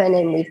something happen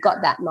and we've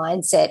got that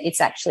mindset,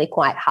 it's actually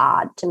quite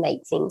hard to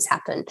make things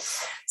happen.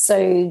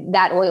 So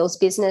that oils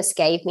business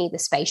gave me the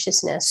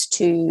spaciousness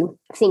to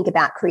think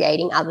about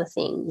creating other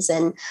things.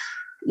 And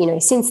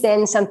since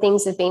then, some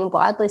things have been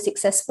wildly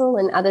successful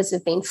and others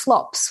have been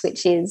flops,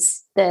 which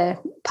is the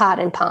part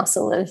and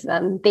parcel of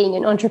being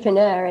an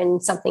entrepreneur,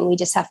 and something we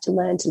just have to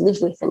learn to live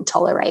with and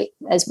tolerate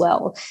as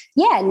well.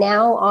 Yeah,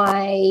 now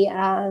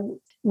I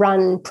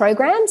run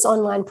programs,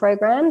 online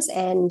programs,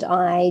 and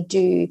I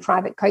do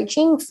private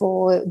coaching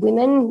for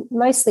women,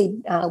 mostly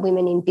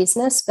women in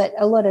business, but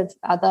a lot of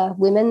other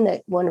women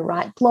that want to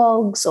write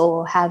blogs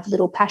or have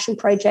little passion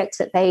projects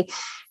that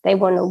they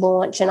want to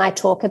launch. And I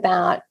talk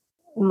about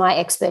my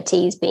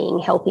expertise being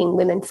helping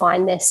women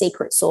find their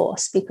secret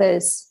sauce,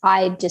 because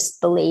I just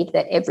believe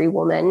that every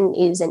woman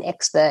is an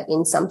expert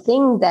in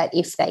something that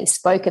if they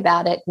spoke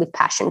about it with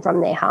passion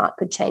from their heart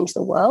could change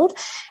the world.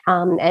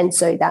 And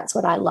so that's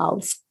what I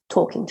love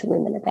talking to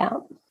women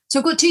about. So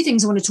I've got two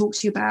things I want to talk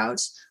to you about.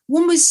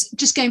 One was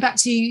just going back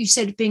to, you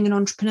said being an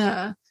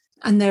entrepreneur,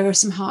 and there are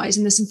some highs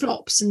and there's some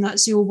flops, and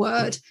that's your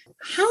word.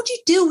 How do you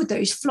deal with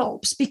those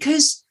flops?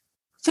 Because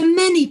for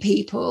many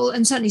people,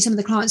 and certainly some of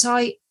the clients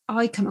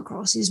I come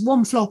across, is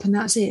one flop and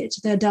that's it.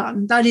 They're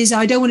done. That is,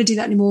 I don't want to do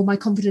that anymore. My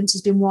confidence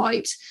has been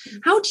wiped.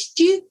 How did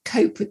you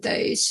cope with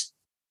those?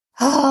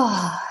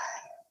 Oh,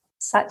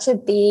 such a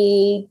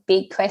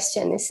big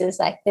question. This is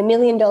like the $1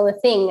 million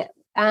thing.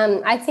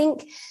 I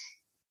think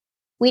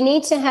we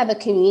need to have a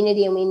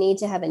community and we need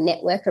to have a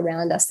network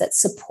around us that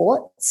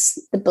supports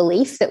the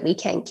belief that we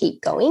can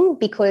keep going.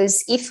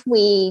 Because if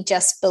we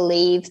just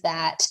believe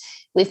that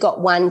we've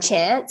got one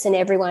chance and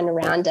everyone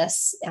around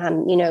us,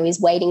 is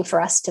waiting for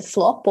us to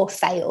flop or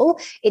fail,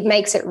 it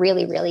makes it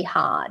really, really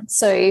hard.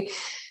 So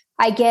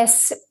I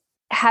guess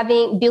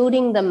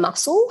building the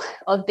muscle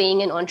of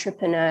being an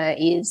entrepreneur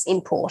is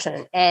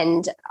important.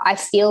 And I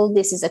feel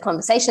this is a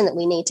conversation that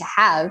we need to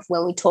have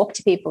when we talk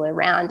to people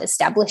around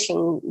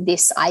establishing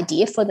this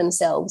idea for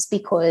themselves,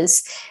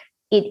 because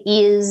it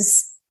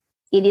is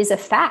a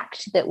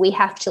fact that we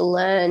have to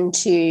learn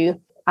to,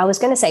 I was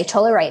going to say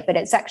tolerate, but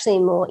it's actually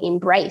more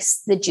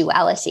embrace the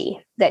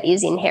duality that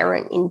is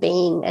inherent in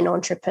being an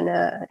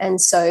entrepreneur.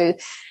 And so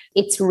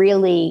it's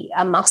really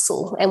a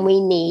muscle, and we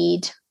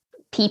need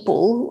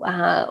people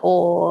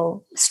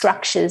or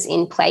structures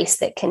in place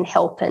that can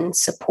help and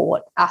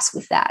support us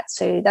with that.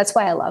 So that's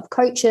why I love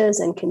coaches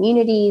and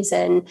communities.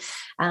 And,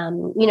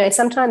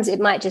 sometimes it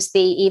might just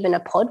be even a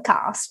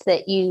podcast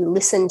that you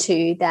listen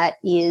to that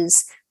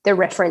is the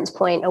reference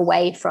point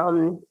away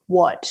from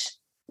what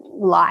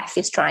life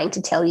is trying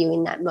to tell you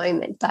in that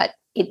moment. But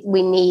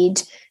we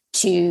need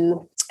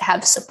to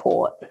have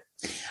support.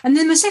 And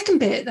then my second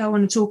bit that I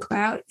want to talk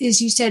about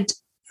is, you said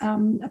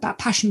about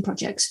passion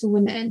projects for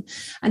women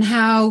and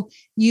how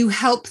you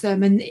help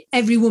them, and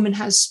every woman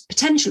has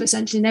potential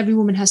essentially, and every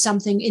woman has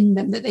something in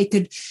them that they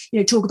could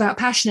talk about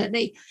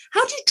passionately.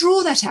 How do you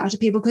draw that out of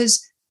people?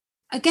 Because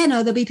again,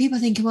 there'll be people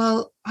thinking,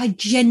 well, I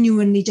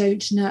genuinely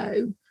don't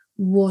know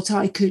what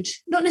I could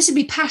not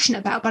necessarily be passionate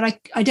about, but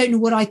I don't know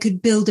what I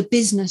could build a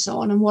business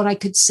on and what I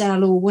could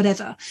sell or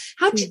whatever.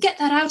 How do you get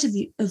that out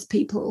of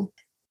people?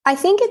 I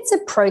think it's a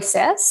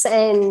process,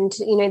 and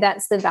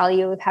that's the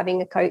value of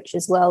having a coach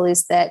as well,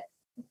 is that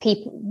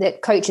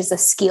coaches are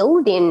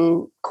skilled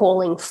in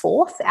calling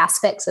forth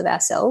aspects of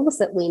ourselves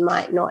that we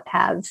might not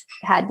have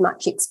had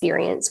much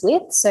experience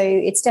with. So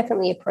it's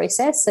definitely a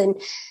process.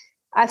 And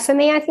for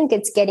me, I think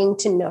it's getting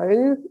to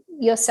know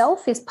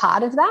yourself is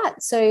part of that.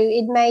 So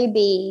it may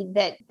be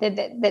that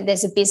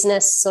there's a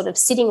business sort of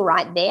sitting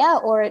right there,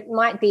 or it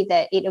might be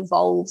that it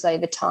evolves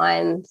over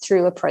time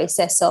through a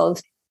process of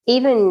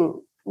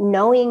even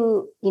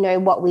knowing,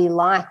 what we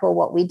like or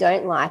what we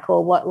don't like,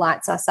 or what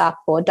lights us up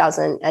or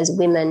doesn't as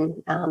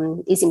women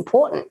is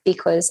important,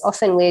 because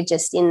often we're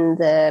just in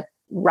the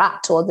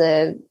rut or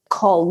the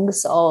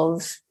cogs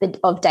of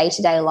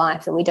day-to-day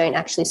life, and we don't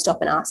actually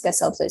stop and ask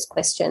ourselves those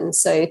questions.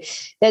 So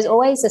there's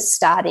always a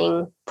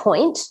starting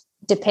point,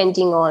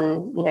 depending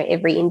on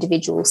every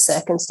individual's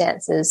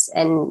circumstances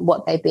and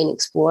what they've been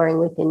exploring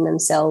within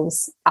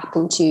themselves up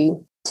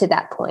into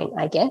that point,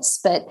 I guess.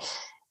 But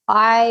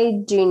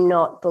I do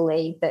not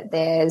believe that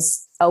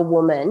there's a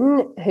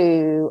woman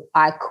who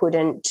I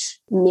couldn't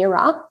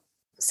mirror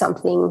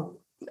something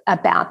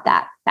about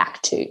that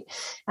back to.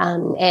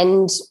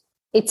 And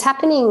it's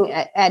happening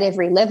at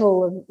every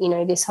level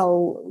of, this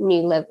whole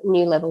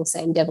new level,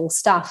 same devil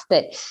stuff.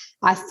 But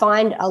I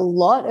find a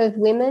lot of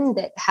women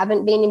that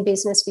haven't been in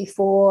business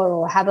before,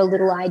 or have a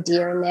little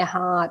idea in their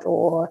heart,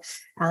 or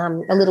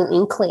a little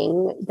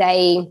inkling,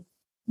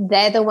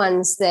 they're the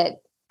ones that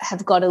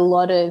have got a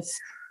lot of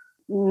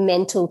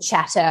mental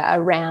chatter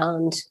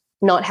around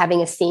not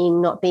having a thing,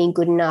 not being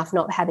good enough,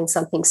 not having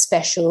something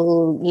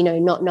special,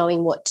 not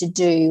knowing what to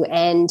do.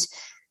 And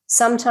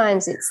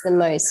sometimes it's the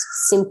most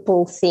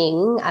simple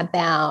thing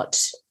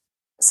about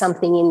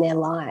something in their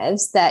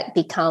lives that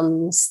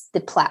becomes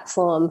the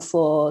platform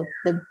for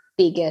the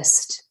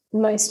biggest,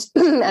 most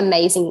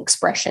amazing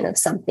expression of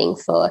something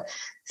for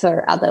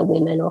other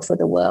women or for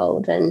the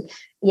world. And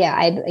yeah,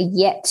 I've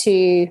yet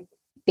to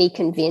be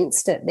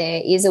convinced that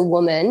there is a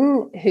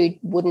woman who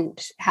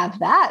wouldn't have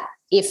that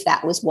if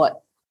that was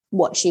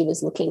what she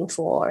was looking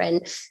for.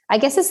 And I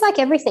guess it's like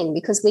everything,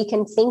 because we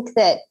can think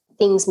that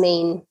things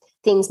mean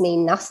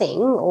nothing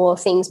or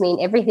things mean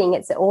everything.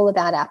 It's all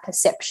about our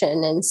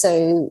perception. And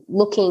so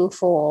looking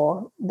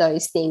for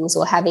those things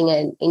or having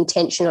an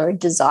intention or a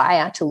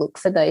desire to look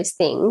for those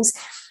things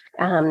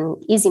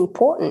is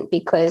important,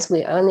 because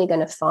we're only going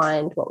to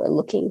find what we're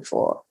looking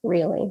for,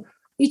 really.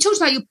 You talked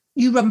about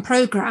you run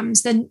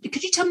programs. Then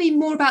could you tell me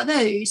more about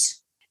those?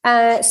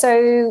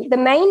 So the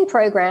main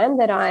program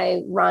that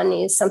I run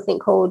is something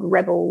called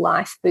Rebel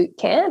Life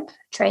Bootcamp,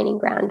 training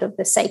ground of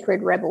the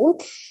sacred rebel.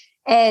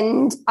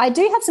 And I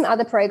do have some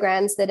other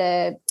programs that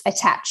are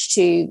attached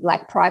to,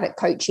 like private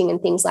coaching and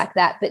things like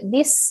that. But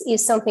this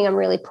is something I'm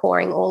really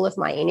pouring all of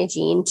my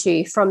energy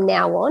into from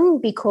now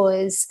on,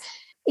 because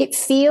it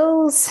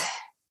feels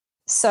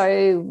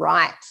so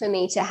right for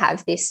me to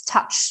have this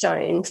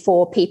touchstone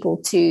for people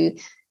to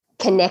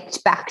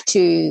connect back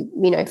to,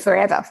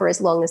 forever, for as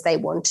long as they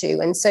want to.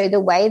 And so the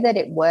way that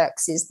it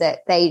works is that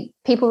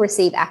people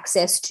receive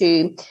access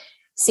to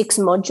 6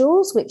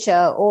 modules, which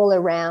are all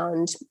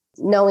around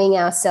knowing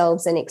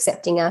ourselves and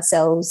accepting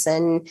ourselves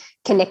and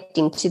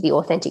connecting to the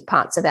authentic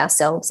parts of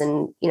ourselves.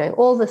 And,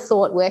 all the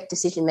thought work,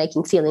 decision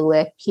making, feeling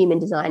work, human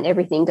design,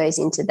 everything goes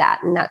into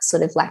that. And that's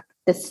sort of like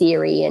the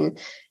theory and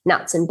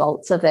nuts and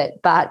bolts of it.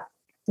 But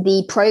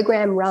the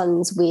program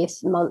runs with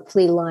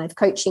monthly live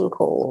coaching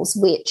calls,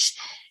 which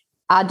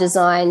are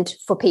designed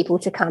for people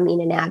to come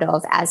in and out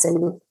of as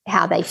in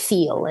how they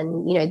feel.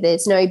 And,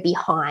 there's no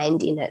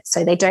behind in it.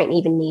 So they don't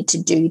even need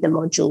to do the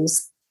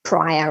modules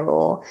prior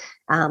or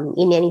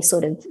in any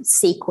sort of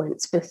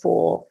sequence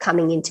before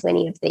coming into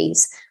any of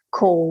these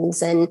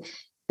calls. And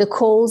the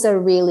calls are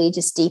really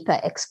just deeper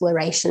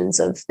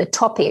explorations of the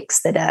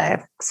topics that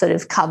are sort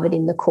of covered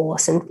in the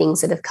course and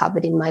things that are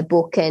covered in my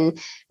book. And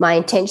my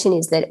intention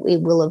is that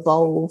it will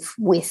evolve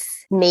with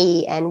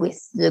me and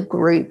with the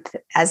group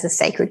as a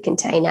sacred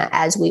container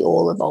as we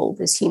all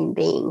evolve as human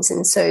beings.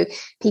 And so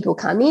people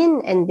come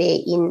in and they're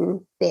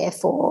in there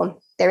for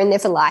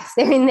life.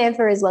 They're in there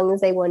for as long as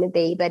they want to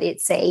be, but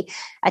it's a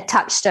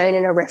touchstone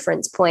and a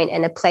reference point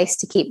and a place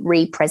to keep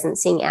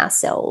represencing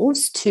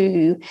ourselves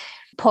to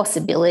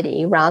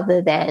possibility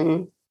rather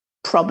than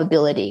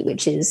probability,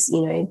 which is,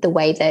 the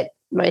way that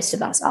most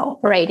of us are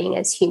operating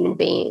as human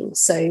beings.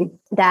 So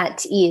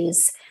that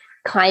is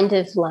kind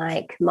of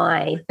like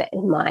my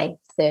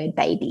third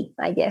baby,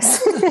 I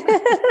guess.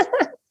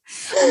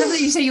 I love that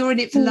you say you're in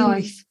it for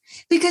life,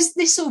 because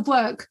this sort of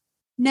work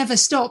never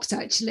stops,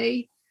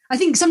 actually. I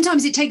think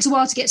sometimes it takes a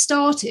while to get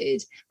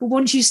started, but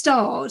once you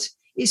start,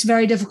 it's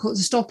very difficult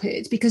to stop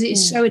it because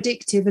it's so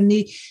addictive, and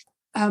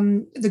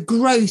the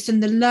growth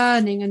and the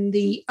learning and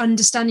the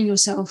understanding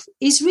yourself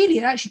is really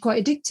actually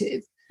quite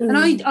addictive. And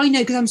I know,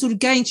 because I'm sort of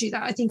going through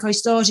that. I think I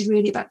started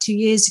really about 2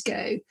 years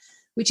ago,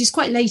 which is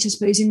quite late, I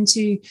suppose,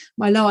 into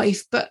my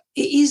life, but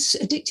it is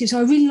addictive. So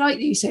I really like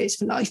that you say it's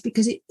for life,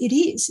 because it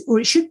is, or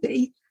it should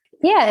be.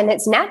 Yeah, and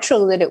it's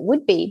natural that it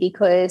would be,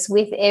 because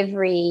with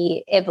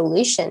every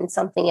evolution,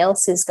 something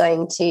else is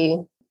going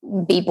to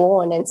be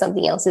born and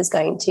something else is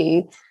going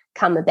to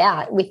come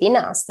about within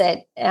us that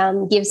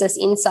gives us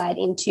insight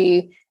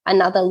into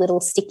another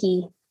little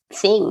sticky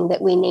thing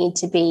that we need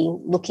to be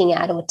looking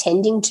at or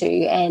tending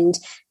to. And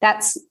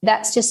that's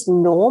just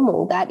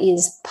normal. That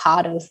is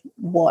part of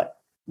what,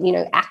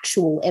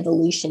 actual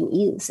evolution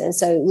is. And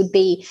so it would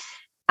be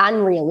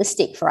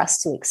unrealistic for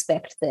us to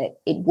expect that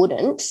it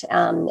wouldn't.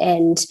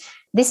 And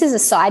this is a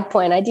side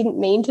point. I didn't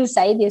mean to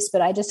say this,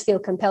 but I just feel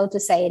compelled to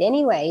say it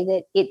anyway,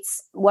 that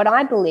it's what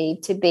I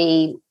believe to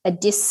be a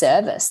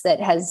disservice that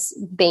has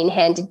been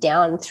handed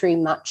down through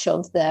much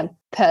of the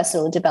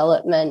personal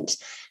development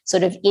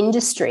sort of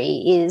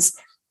industry is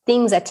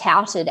things are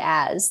touted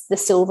as the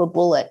silver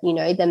bullet,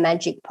 the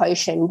magic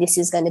potion. This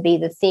is going to be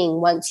the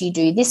thing. Once you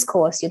do this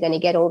course, you're going to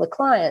get all the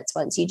clients.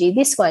 Once you do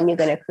this one, you're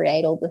going to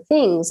create all the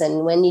things.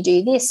 And when you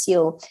do this,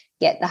 you'll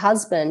get the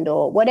husband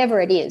or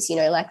whatever it is,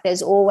 like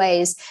there's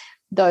always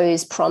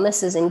those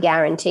promises and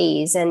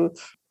guarantees. And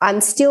I'm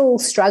still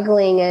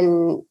struggling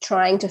and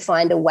trying to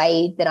find a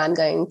way that I'm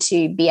going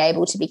to be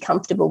able to be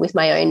comfortable with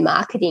my own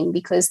marketing,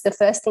 because the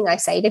first thing I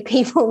say to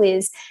people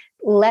is,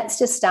 let's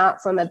just start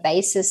from a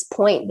basis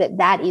point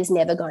that is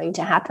never going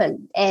to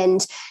happen.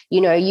 And,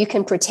 you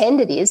can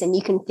pretend it is, and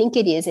you can think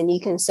it is, and you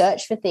can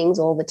search for things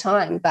all the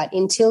time. But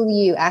until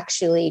you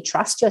actually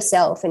trust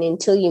yourself and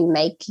until you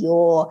make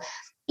your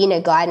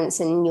inner guidance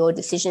and your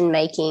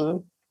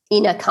decision-making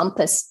inner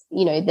compass,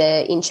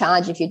 in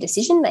charge of your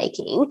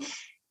decision-making,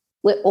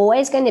 we're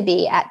always going to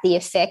be at the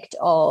effect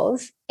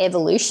of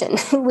evolution,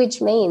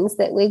 which means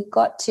that we've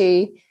got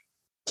to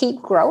keep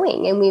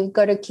growing and we've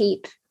got to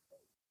keep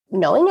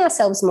knowing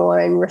ourselves more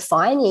and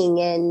refining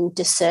and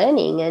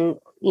discerning, and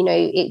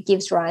it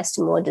gives rise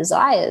to more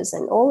desires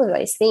and all of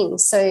those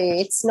things. So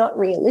it's not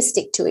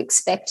realistic to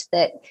expect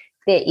that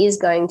there is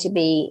going to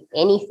be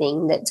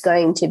anything that's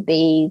going to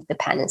be the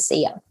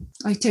panacea.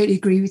 I totally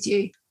agree with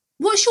you.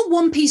 What's your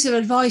one piece of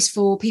advice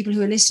for people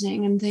who are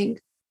listening and think,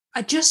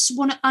 I just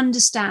want to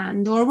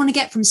understand, or I want to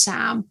get from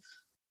Sam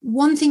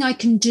one thing I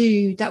can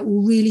do that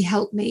will really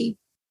help me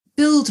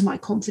build my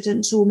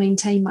confidence or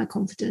maintain my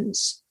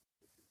confidence?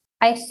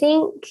 I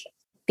think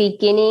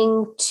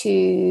beginning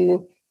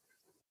to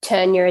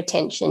turn your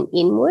attention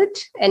inward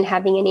and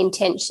having an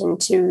intention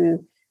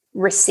to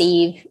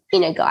receive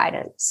inner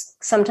guidance.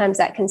 Sometimes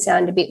that can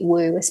sound a bit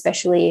woo,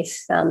 especially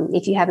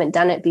if you haven't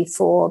done it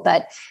before,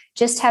 but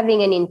just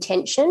having an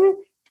intention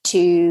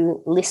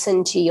to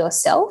listen to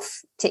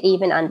yourself, to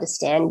even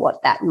understand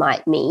what that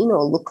might mean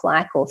or look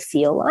like or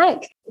feel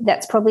like.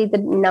 That's probably the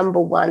number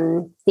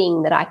one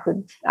thing that I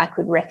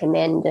could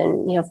recommend.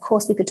 And, of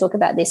course, we could talk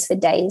about this for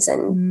days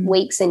and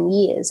weeks and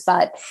years,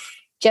 but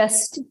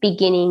just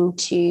beginning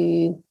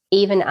to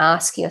even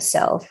ask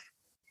yourself,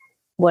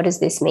 what does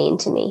this mean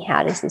to me?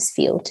 How does this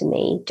feel to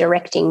me?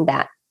 Directing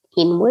that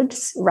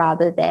inwards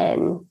rather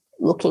than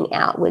looking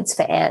outwards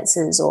for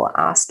answers or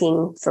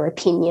asking for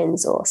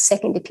opinions or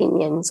second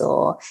opinions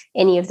or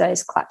any of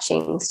those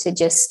clutchings, to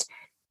just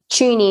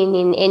tune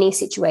in any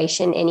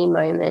situation, any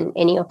moment,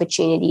 any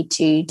opportunity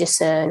to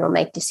discern or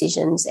make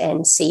decisions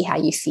and see how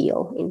you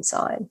feel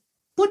inside.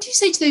 What do you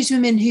say to those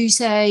women who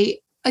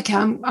say, okay,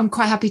 I'm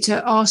quite happy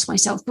to ask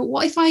myself, but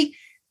what if I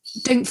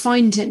don't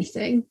find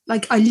anything?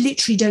 Like, I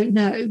literally don't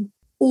know,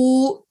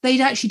 or they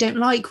actually don't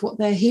like what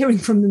they're hearing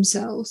from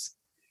themselves.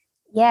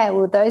 Yeah,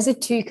 well, those are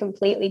two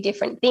completely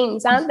different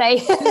things, aren't they?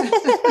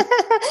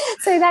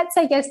 So that's,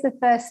 I guess, the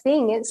first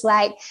thing. It's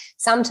like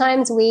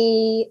sometimes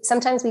we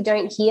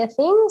don't hear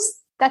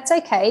things. That's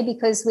okay,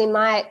 because we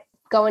might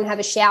go and have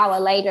a shower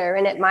later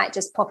and it might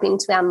just pop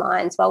into our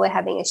minds while we're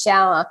having a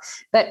shower.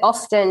 But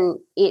often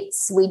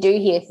we do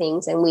hear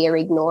things and we are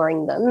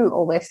ignoring them,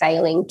 or we're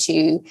failing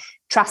to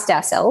trust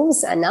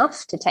ourselves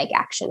enough to take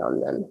action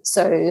on them.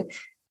 So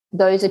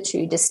those are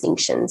two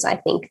distinctions, I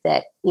think,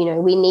 that,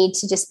 we need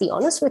to just be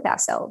honest with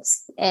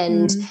ourselves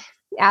and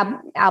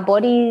our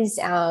bodies,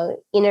 our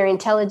inner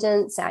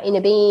intelligence, our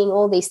inner being,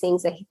 all these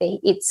things,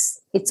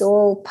 it's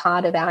all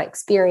part of our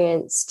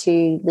experience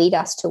to lead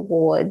us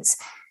towards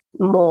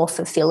more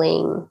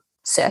fulfilling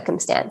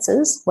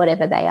circumstances,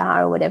 whatever they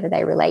are or whatever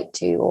they relate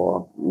to,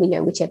 or,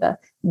 whichever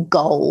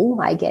goal,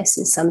 I guess,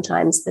 is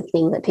sometimes the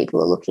thing that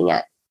people are looking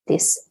at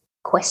this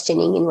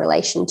questioning in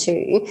relation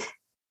to.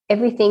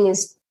 Everything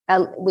is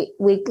we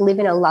live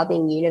in a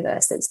loving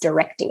universe that's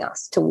directing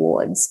us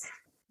towards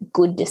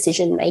good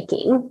decision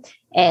making,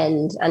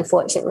 and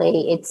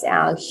unfortunately it's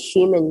our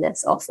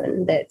humanness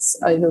often that's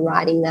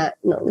overriding that,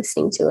 not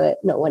listening to it,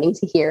 not wanting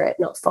to hear it,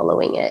 not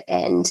following it.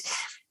 And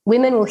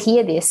women will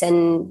hear this,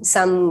 and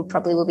some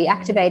probably will be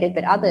activated,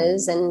 but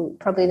others, and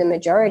probably the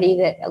majority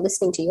that are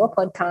listening to your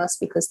podcast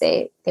because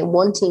they're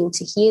wanting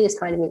to hear this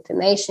kind of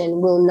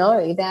information, will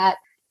know that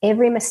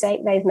every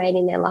mistake they've made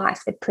in their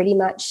life, they've pretty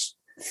much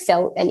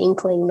felt an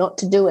inkling not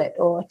to do it,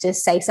 or to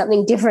say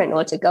something different,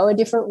 or to go a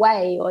different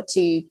way, or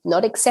to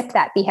not accept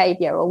that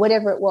behavior, or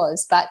whatever it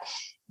was. But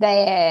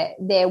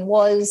there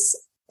was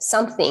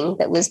something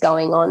that was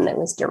going on that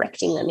was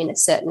directing them in a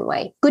certain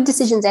way. Good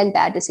decisions and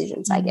bad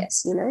decisions, I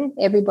guess.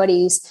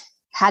 Everybody's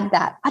had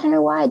that. I don't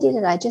know why I did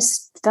it. I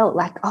just felt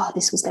like,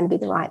 this was going to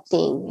be the right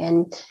thing.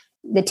 And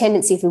the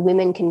tendency for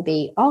women can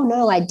be, oh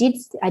no, I did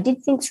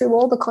think through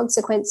all the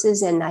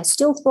consequences, and I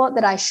still thought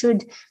that I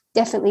should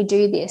definitely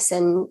do this.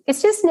 And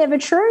it's just never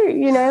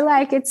true,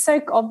 like, it's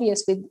so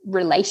obvious with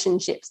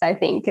relationships. I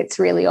think it's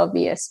really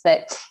obvious,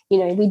 but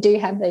we do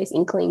have those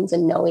inklings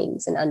and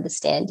knowings and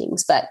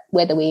understandings, but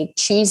whether we're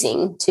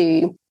choosing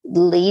to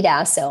lead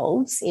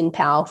ourselves in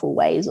powerful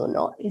ways or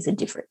not is a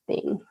different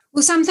thing.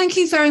 Well, Sam, thank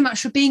you very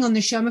much for being on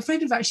the show. I'm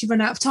afraid we've actually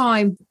run out of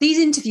time. These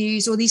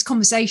interviews, or these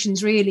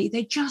conversations, really,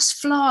 they just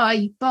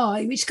fly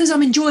by, which is because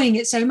I'm enjoying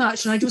it so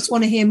much and I just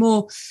want to hear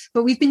more.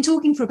 But we've been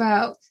talking for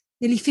about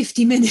nearly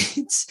 50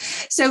 minutes.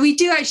 So we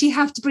do actually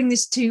have to bring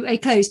this to a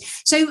close.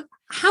 So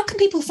how can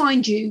people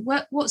find you?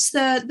 What's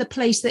the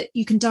place that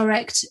you can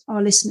direct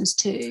our listeners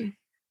to?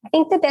 I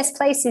think the best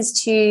place is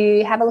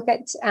to have a look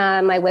at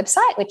my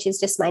website, which is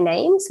just my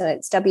name. So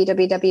it's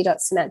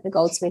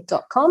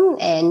www.samanthagoldsmith.com,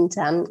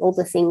 and all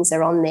the things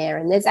are on there.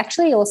 And there's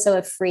actually also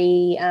a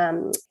free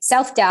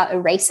self-doubt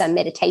eraser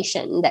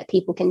meditation that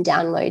people can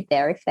download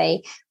there if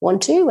they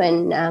want to.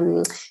 And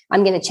I'm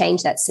going to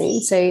change that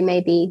soon. So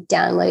maybe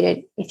download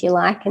it if you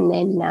like, and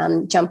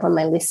then jump on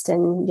my list,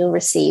 and you'll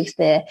receive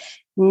the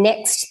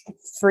next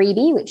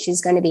freebie, which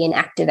is going to be an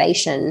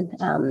activation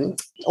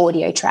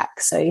audio track.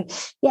 So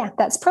yeah,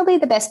 that's probably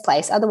the best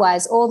place.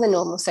 Otherwise, all the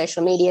normal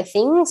social media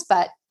things,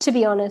 but to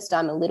be honest,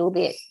 I'm a little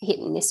bit hit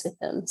and miss with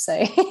them. So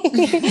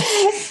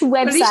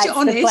website's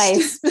the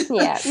place.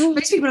 Yeah.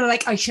 Most people are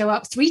like, I show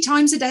up 3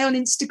 times a day on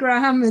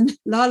Instagram and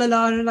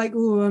and like,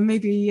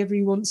 maybe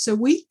every once a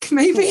week,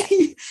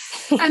 maybe.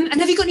 Yeah. And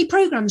have you got any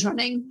programs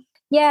running?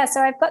 Yeah,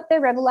 so I've got the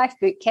Rebel Life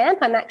Bootcamp.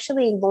 I'm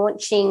actually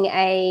launching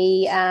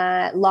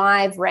a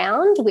live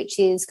round, which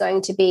is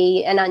going to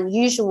be an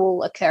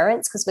unusual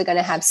occurrence because we're going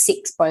to have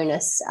 6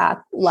 bonus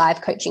live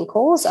coaching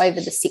calls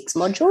over the 6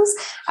 modules.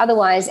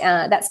 Otherwise,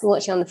 that's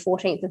launching on the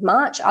 14th of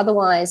March.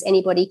 Otherwise,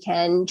 anybody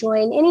can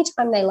join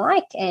anytime they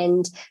like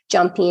and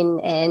jump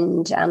in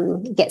and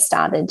get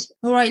started.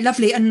 All right,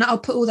 lovely. And I'll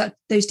put all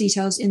those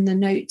details in the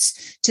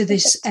notes to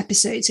this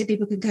episode so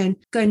people can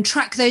go and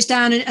track those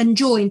down and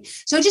join.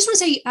 So I just want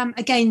to say,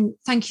 again,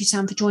 thank you,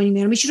 Sam, for joining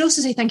me. And we should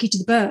also say thank you to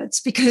the birds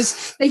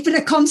because they've been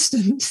a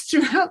constant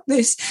throughout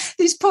this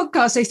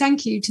podcast. So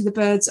thank you to the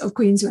birds of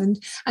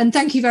Queensland. And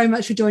thank you very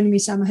much for joining me,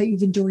 Sam. I hope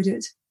you've enjoyed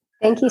it.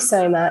 Thank you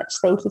so much.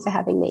 Thank you for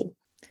having me.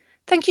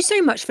 Thank you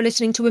so much for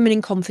listening to Women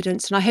in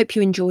Confidence, and I hope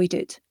you enjoyed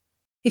it.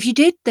 If you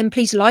did, then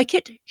please like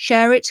it,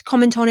 share it,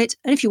 comment on it,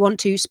 and if you want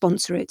to,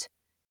 sponsor it.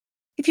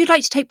 If you'd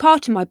like to take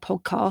part in my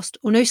podcast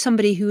or know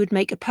somebody who would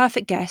make a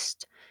perfect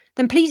guest,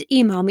 then please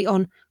email me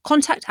on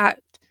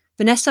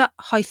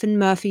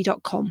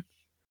contact@vanessa-murphy.com.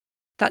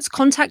 That's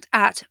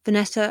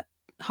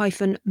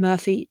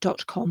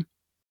contact@vanessa-murphy.com.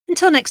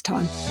 Until next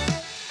time.